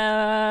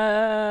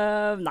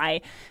 Nei,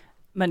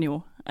 men jo.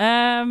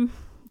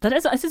 Jeg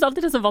synes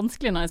alltid det er så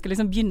vanskelig når jeg skal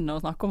liksom begynne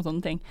å snakke om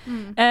sånne ting.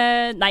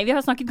 Nei, vi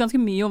har snakket ganske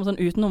mye om sånn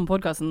utenom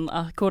podcasten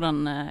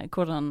hvordan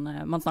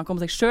man snakker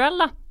om seg selv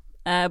da.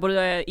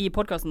 Både i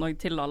podcasten og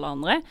til alle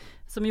andre,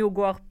 som jo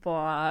går på,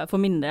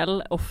 for min del,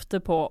 ofte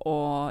på å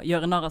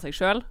gjøre narr av seg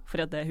selv,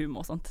 fordi at det er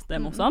humor, sant? Det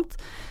er morsomt.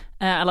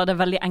 Eller det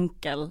er veldig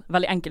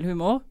enkel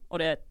humor,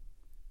 og det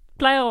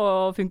pleier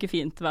å funke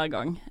fint hver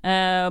gang.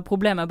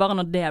 Problemet er bare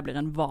når det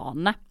blir en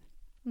vane,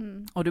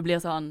 og du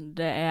blir sånn,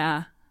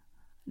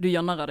 du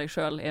gjør narr av deg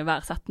selv i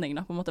hver setning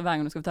da, på en måte hver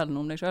gang du skal fortelle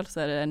noe om deg selv, så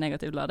er det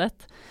negativt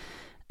ladet.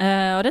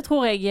 Og det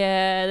tror jeg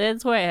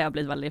har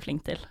blitt veldig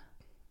flink til.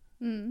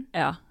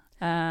 Ja.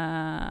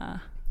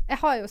 Jeg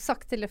har jo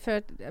sagt til det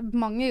før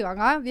mange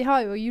ganger, vi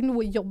har jo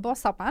nå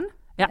jobbet sammen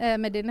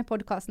med denne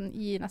podcasten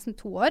i nesten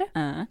 2 år.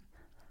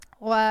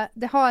 Og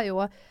det har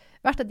jo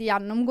vært et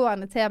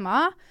gjennomgående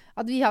tema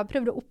at vi har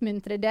prøvd å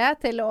oppmuntre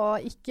det til å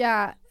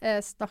ikke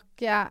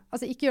snakke,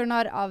 altså ikke gjøre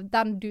narr av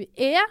den du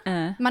er,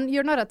 men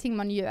gjøre narr av ting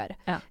man gjør.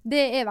 Det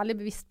er jeg veldig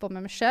bevisst på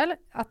med meg selv,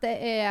 at det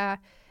er,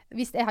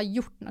 hvis jeg har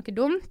gjort noe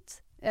dumt,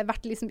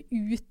 vært liksom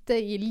ute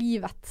i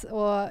livet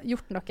og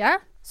gjort noe,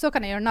 så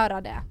kan jeg gjøre narr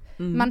av det.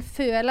 Men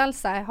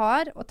følelser jeg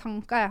har, og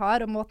tanker jeg har,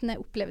 og måten jeg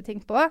opplever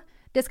ting på,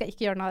 det skal jeg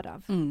ikke gjøre narr av.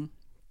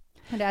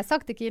 Og det har jeg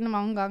sagt til Kine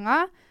mange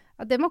ganger,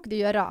 at det må ikke du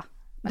gjøre.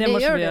 Men det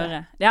må ikke vi gjøre.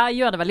 Ja, jeg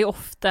gjør det veldig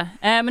ofte.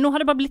 Men nå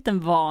har det bare blitt en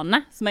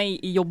vane som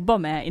jeg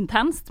jobber med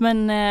intenst,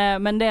 men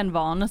det er en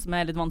vane som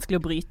er litt vanskelig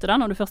å bryte da.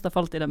 Når du først har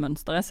falt i det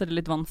mønsteret, så er det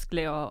litt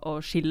vanskelig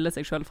å skille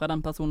seg selv fra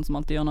den personen som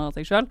alltid gjør narr av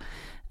seg selv,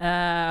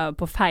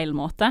 på feil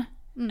måte.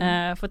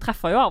 For jeg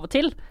treffer jo av og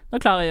til. Nå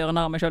klarer jeg å gjøre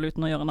narr av meg selv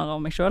uten å gjøre narr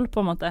av meg selv, på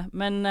en måte.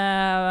 Men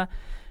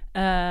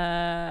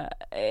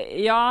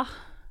ja,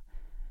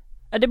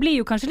 det blir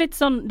jo kanskje litt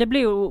sånn, det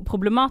blir jo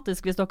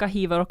problematisk hvis dere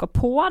hiver dere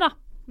på da.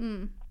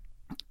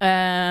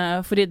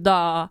 Fordi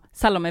da,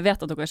 selv om jeg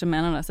vet at dere ikke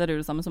mener det, så er det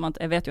jo det samme som at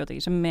jeg vet jo at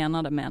jeg ikke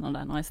mener det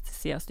når jeg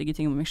sier stygge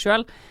ting om meg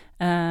selv,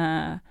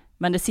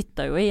 men det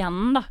sitter jo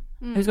igjen da.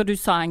 Jeg husker at du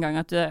sa en gang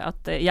at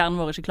hjernen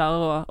vår ikke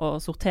klarer å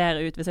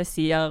sortere ut. Hvis jeg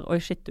sier, oi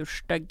shit, du er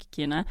stygg,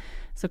 Kine,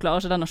 så klarer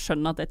ikke den å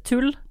skjønne at det er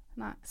tull.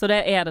 Nei. Så det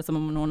er det som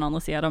om noen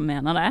andre sier da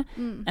mener det.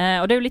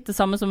 Og det er jo litt det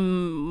samme som,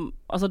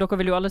 altså dere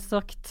vil jo alle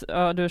sagt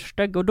du er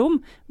stygg og dum,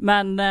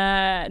 men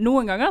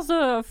noen ganger så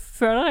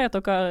føler jeg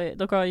at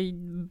dere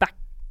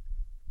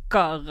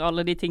backer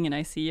alle de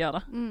tingene jeg sier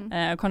da.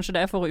 Kanskje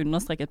det er for å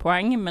understreke et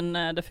poeng, men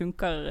det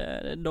funker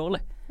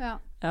dårlig. Ja.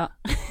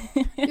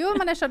 Jo,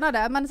 men jeg skjønner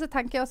det. Men så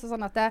tenker jeg også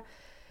sånn at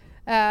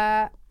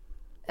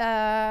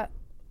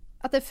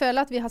at jeg føler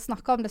at vi har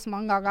snakket om det så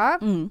mange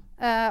ganger,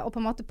 og på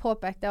en måte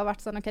påpekt det og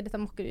vært sånn, ok, dette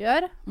må ikke du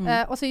gjøre.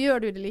 Og så gjør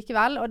du det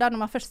likevel, og da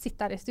når man først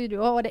sitter i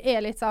studio, og det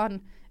er litt sånn,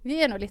 vi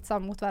er nå litt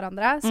sånn mot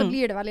hverandre, så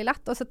blir det veldig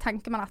lett, og så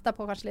tenker man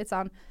etterpå kanskje litt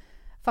sånn,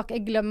 fuck,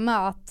 jeg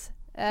glemmer at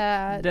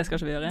det skal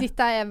ikke vi gjøre.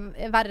 Dette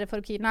er verre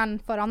for Kine enn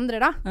for andre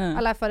da,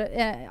 eller for,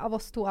 av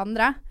oss to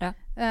andre.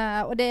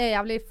 Og det er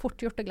jævlig fort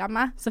gjort å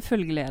glemme.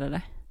 Selvfølgelig er det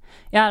det.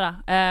 Ja da,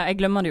 jeg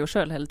glemmer det jo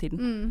selv hele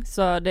tiden,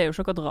 så det er jo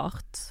ikke akkurat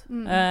rart.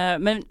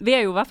 Men vi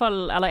er jo i hvert fall,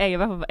 eller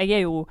jeg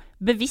er jo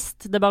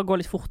bevisst, det bare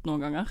går litt fort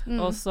noen ganger,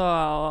 og så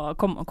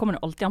kommer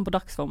det alltid an på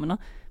dagsformen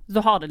da. Hvis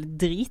du har det litt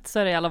drit,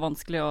 så er det jævla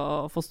vanskelig å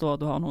forstå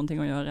at du har noen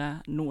ting å gjøre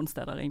noen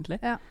steder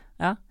egentlig.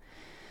 Ja.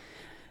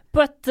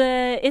 But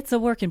it's a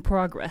work in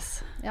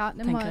progress. Ja,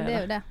 det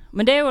er jo det.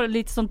 Men det er jo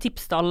litt sånn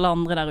tips til alle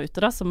andre der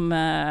ute da, som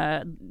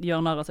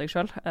gjør narr av seg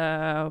selv.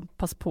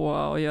 Pass på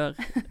å gjøre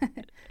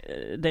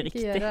det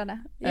riktig. Ikke gjøre det.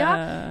 Ja,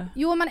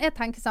 jo, men jeg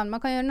tenker sånn,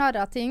 man kan gjøre narr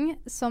av ting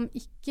som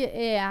ikke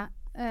er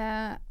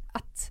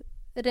et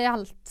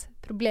reelt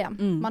problem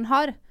man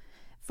har.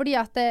 Fordi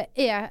at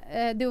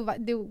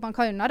man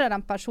kan jo narre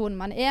den personen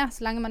man er,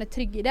 så lenge man er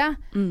trygg i det.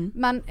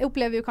 Men jeg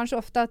opplever jo kanskje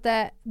ofte at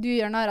du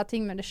gjør narr av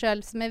ting med deg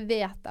selv, som jeg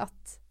vet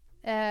at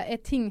er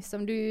ting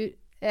som du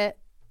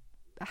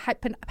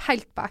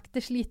helt på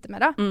ekte sliter med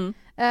da.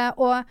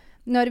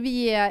 Og når vi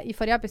i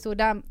forrige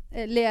episode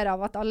ler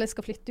av at alle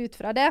skal flytte ut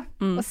fra det,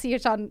 og sier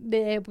sånn,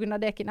 det er jo på grunn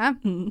av det, Kine,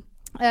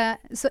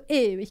 så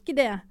er jo ikke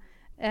det.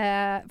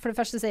 For det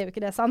første så er jo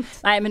ikke det sant.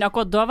 Nei, men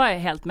akkurat da var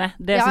jeg helt med.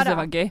 Det synes jeg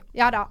var gøy.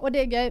 Ja da, og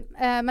det er gøy.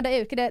 Men det er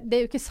jo ikke det. Det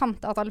er jo ikke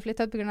sant at alle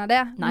flytter ut på grunn av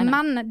det. Nei.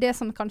 Men det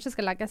som kanskje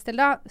skal legges til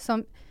da,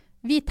 som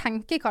vi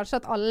tenker kanskje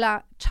at alle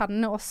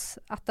kjenner oss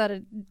etter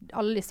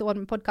alle disse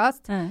årene med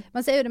podcast,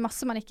 men så er jo det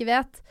masse man ikke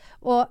vet.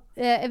 Og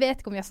jeg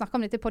vet ikke om vi har snakket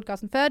om dette i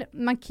podcasten før,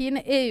 men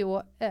Kine er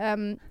jo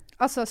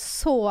altså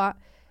så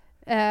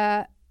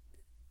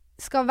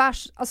skal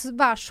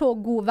være så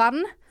god venn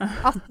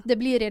at det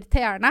blir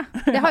irriterende.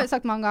 Det har jeg jo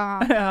sagt mange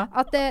ganger.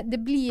 At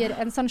det blir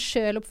en sånn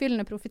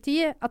selvoppfyllende profeti,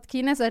 at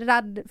Kine er så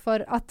redd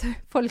for at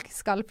folk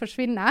skal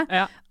forsvinne,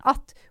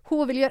 at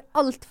hun vil gjøre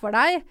alt for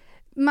deg,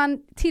 men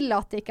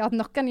tillater ikke at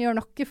noen gjør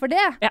noe for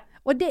det.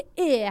 Og det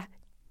er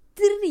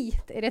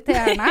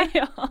dritirriterende.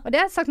 Og det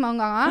har jeg sagt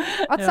mange ganger.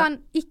 At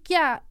sånn,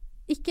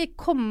 ikke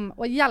kom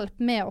og hjelp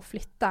med å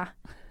flytte,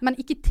 men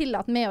ikke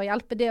tillat med å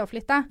hjelpe det å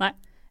flytte. Nei.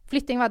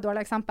 Flytting var et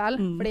dårlig eksempel,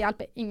 for det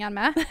hjelper ingen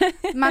med.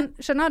 Men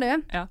skjønner du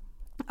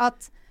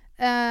at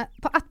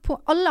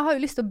alle har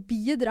jo lyst til å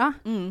bidra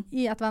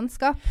i et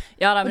vennskap.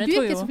 Ja, da, men og du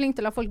er ikke så flink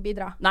til å la folk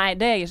bidra. Nei,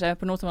 det er jeg ikke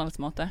på noen som helst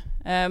måte.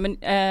 Men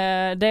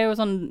det er jo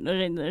sånn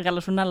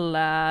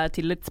relasjonelle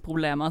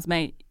tillitsproblemer som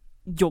jeg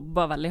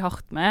jobber veldig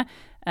hardt med,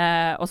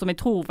 og som jeg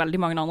tror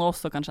veldig mange andre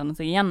også kan kjenne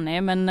seg igjen i,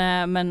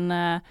 men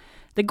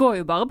det går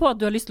jo bare på at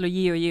du har lyst til å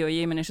gi og gi og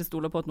gi, men ikke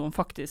stoler på at noen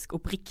faktisk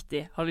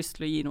oppriktig har lyst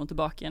til å gi noe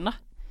tilbake igjen da.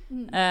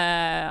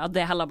 At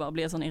det heller bare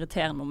blir et sånn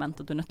irriterende moment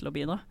at du er nødt til å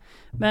bidra.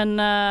 Men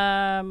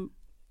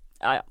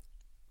ja.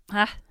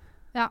 Hæ?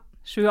 Ja.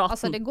 2018.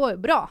 Altså, det går jo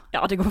bra.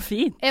 Ja, det går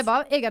fint. Jeg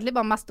var egentlig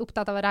bare mest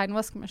opptatt av å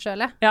renvaske meg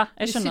selv. Ja,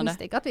 jeg skjønner det. Du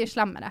syns ikke at vi er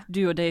slemme med det.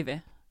 Du og Davy.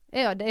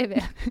 Jeg og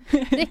Davy.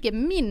 Det er ikke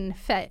min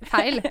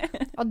feil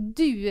at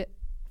du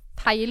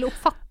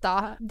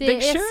feiloppfatter det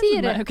jeg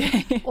sier,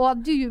 og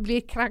at du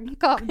blir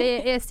krenket. Det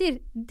jeg sier,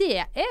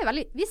 det er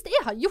veldig... Hvis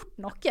jeg har gjort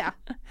noe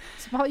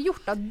som har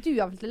gjort at du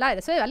har blitt lei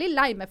deg, så er jeg veldig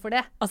lei meg for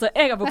det. Altså,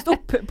 jeg har vokst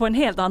opp på en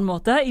helt annen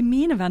måte. I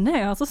mine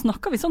venner, så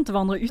snakker vi sånn til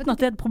hverandre uten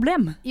at det er et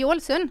problem. I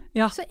Ålesund,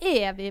 så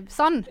er vi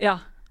sånn. Ja,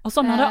 og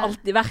sånn har det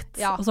alltid vært,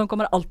 og sånn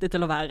kommer det alltid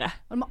til å være.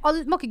 Og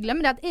du må ikke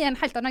glemme det at jeg er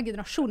en helt annen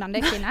generasjon enn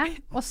det, Kine.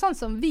 Og sånn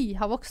som vi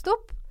har vokst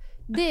opp,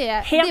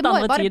 det må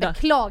jeg bare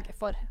beklage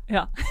for.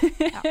 Ja.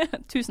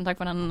 Tusen takk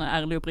for den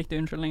ærlige og oppriktige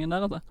unnskyldningen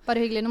der, altså.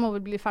 Bare hyggelig, nå må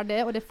vi bli ferdig,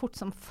 og det er fort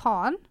som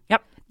faen. Ja.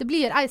 Det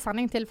blir en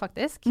sending til,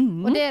 faktisk.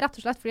 Og det er rett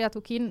og slett fordi at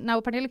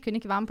Pernille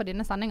kunne ikke være med på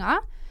dine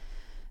sendinger.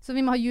 Så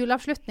vi må ha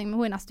juleavslutning med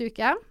henne i neste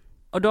uke.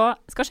 Og da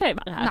skal ikke jeg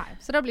være her. Nei,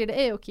 så da blir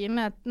det jeg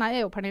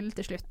og Pernille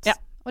til slutt. Ja.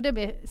 Og det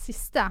blir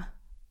siste.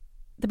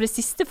 Det blir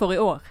siste for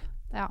i år.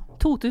 Ja.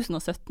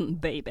 2017,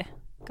 baby.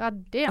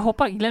 God damn.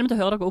 Jeg gleder meg til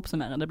å høre dere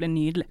oppsummere. Det blir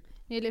nydelig.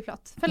 Nydelig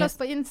flott. Følg oss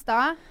på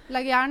Insta.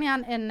 Legg gjerne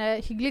igjen en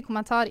hyggelig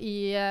kommentar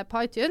på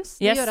iTunes.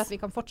 Det gjør at vi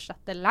kan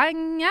fortsette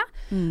lenge.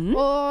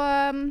 Og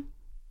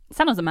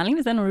send oss en melding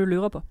hvis det er noe du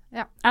lurer på.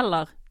 Ja.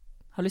 Eller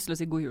har lyst til å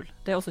si god jul.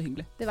 Det er også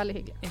hyggelig. Det er veldig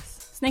hyggelig. Yes.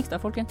 Snakes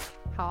da, folkens.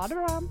 Ha det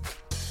bra.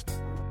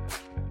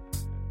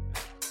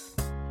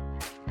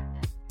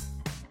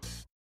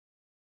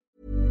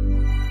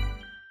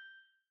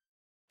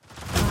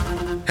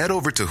 Head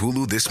over to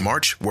Hulu this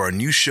March, where our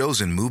new shows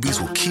and movies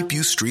will keep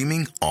you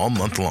streaming all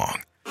month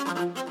long.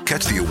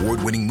 Catch the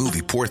award-winning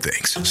movie Poor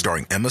Things,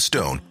 starring Emma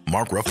Stone,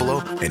 Mark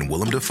Ruffalo, and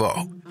Willem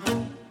Dafoe.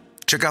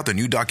 Check out the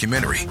new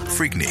documentary,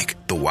 Freaknik,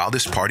 The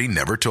Wildest Party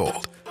Never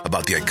Told,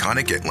 about the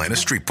iconic Atlanta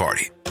Street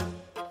Party.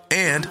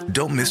 And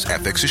don't miss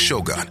FX's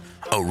Shogun,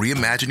 a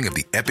reimagining of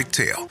the epic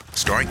tale,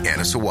 starring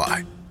Anna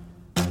Sawai.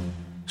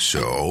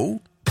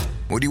 So,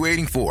 what are you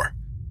waiting for?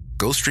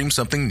 Go stream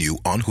something new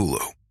on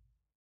Hulu.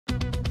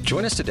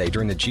 Join us today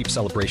during the Jeep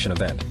Celebration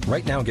event.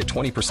 Right now, get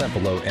 20%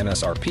 below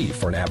MSRP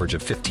for an average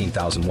of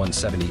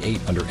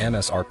 $15,178 under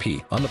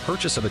MSRP on the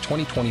purchase of a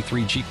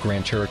 2023 Jeep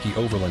Grand Cherokee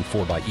Overland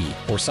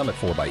 4xE or Summit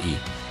 4xE.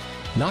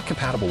 Not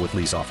compatible with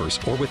lease offers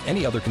or with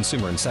any other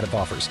consumer incentive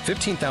offers.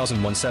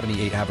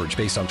 $15,178 average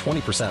based on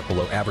 20%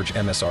 below average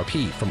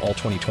MSRP from all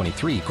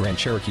 2023 Grand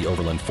Cherokee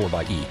Overland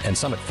 4xE and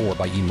Summit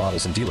 4xE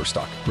models in dealer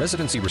stock.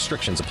 Residency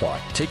restrictions apply.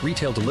 Take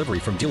retail delivery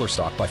from dealer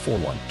stock by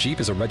 4/1. Jeep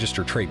is a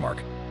registered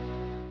trademark.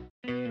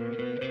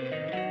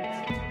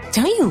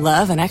 Don't you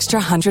love an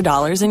extra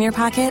 $100 in your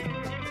pocket?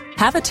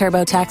 Have a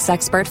TurboTax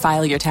expert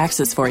file your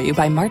taxes for you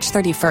by March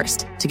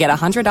 31st to get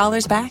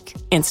 $100 back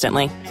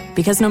instantly.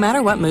 Because no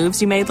matter what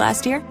moves you made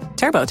last year,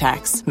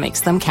 TurboTax makes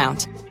them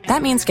count.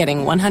 That means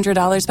getting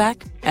 $100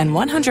 back and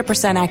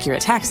 100%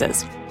 accurate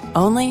taxes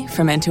only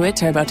from Intuit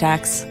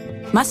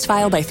TurboTax. Must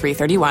file by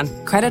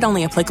 3/31. Credit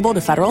only applicable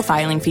to federal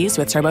filing fees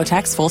with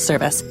TurboTax full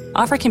service.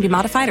 Offer can be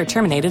modified or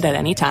terminated at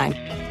any time.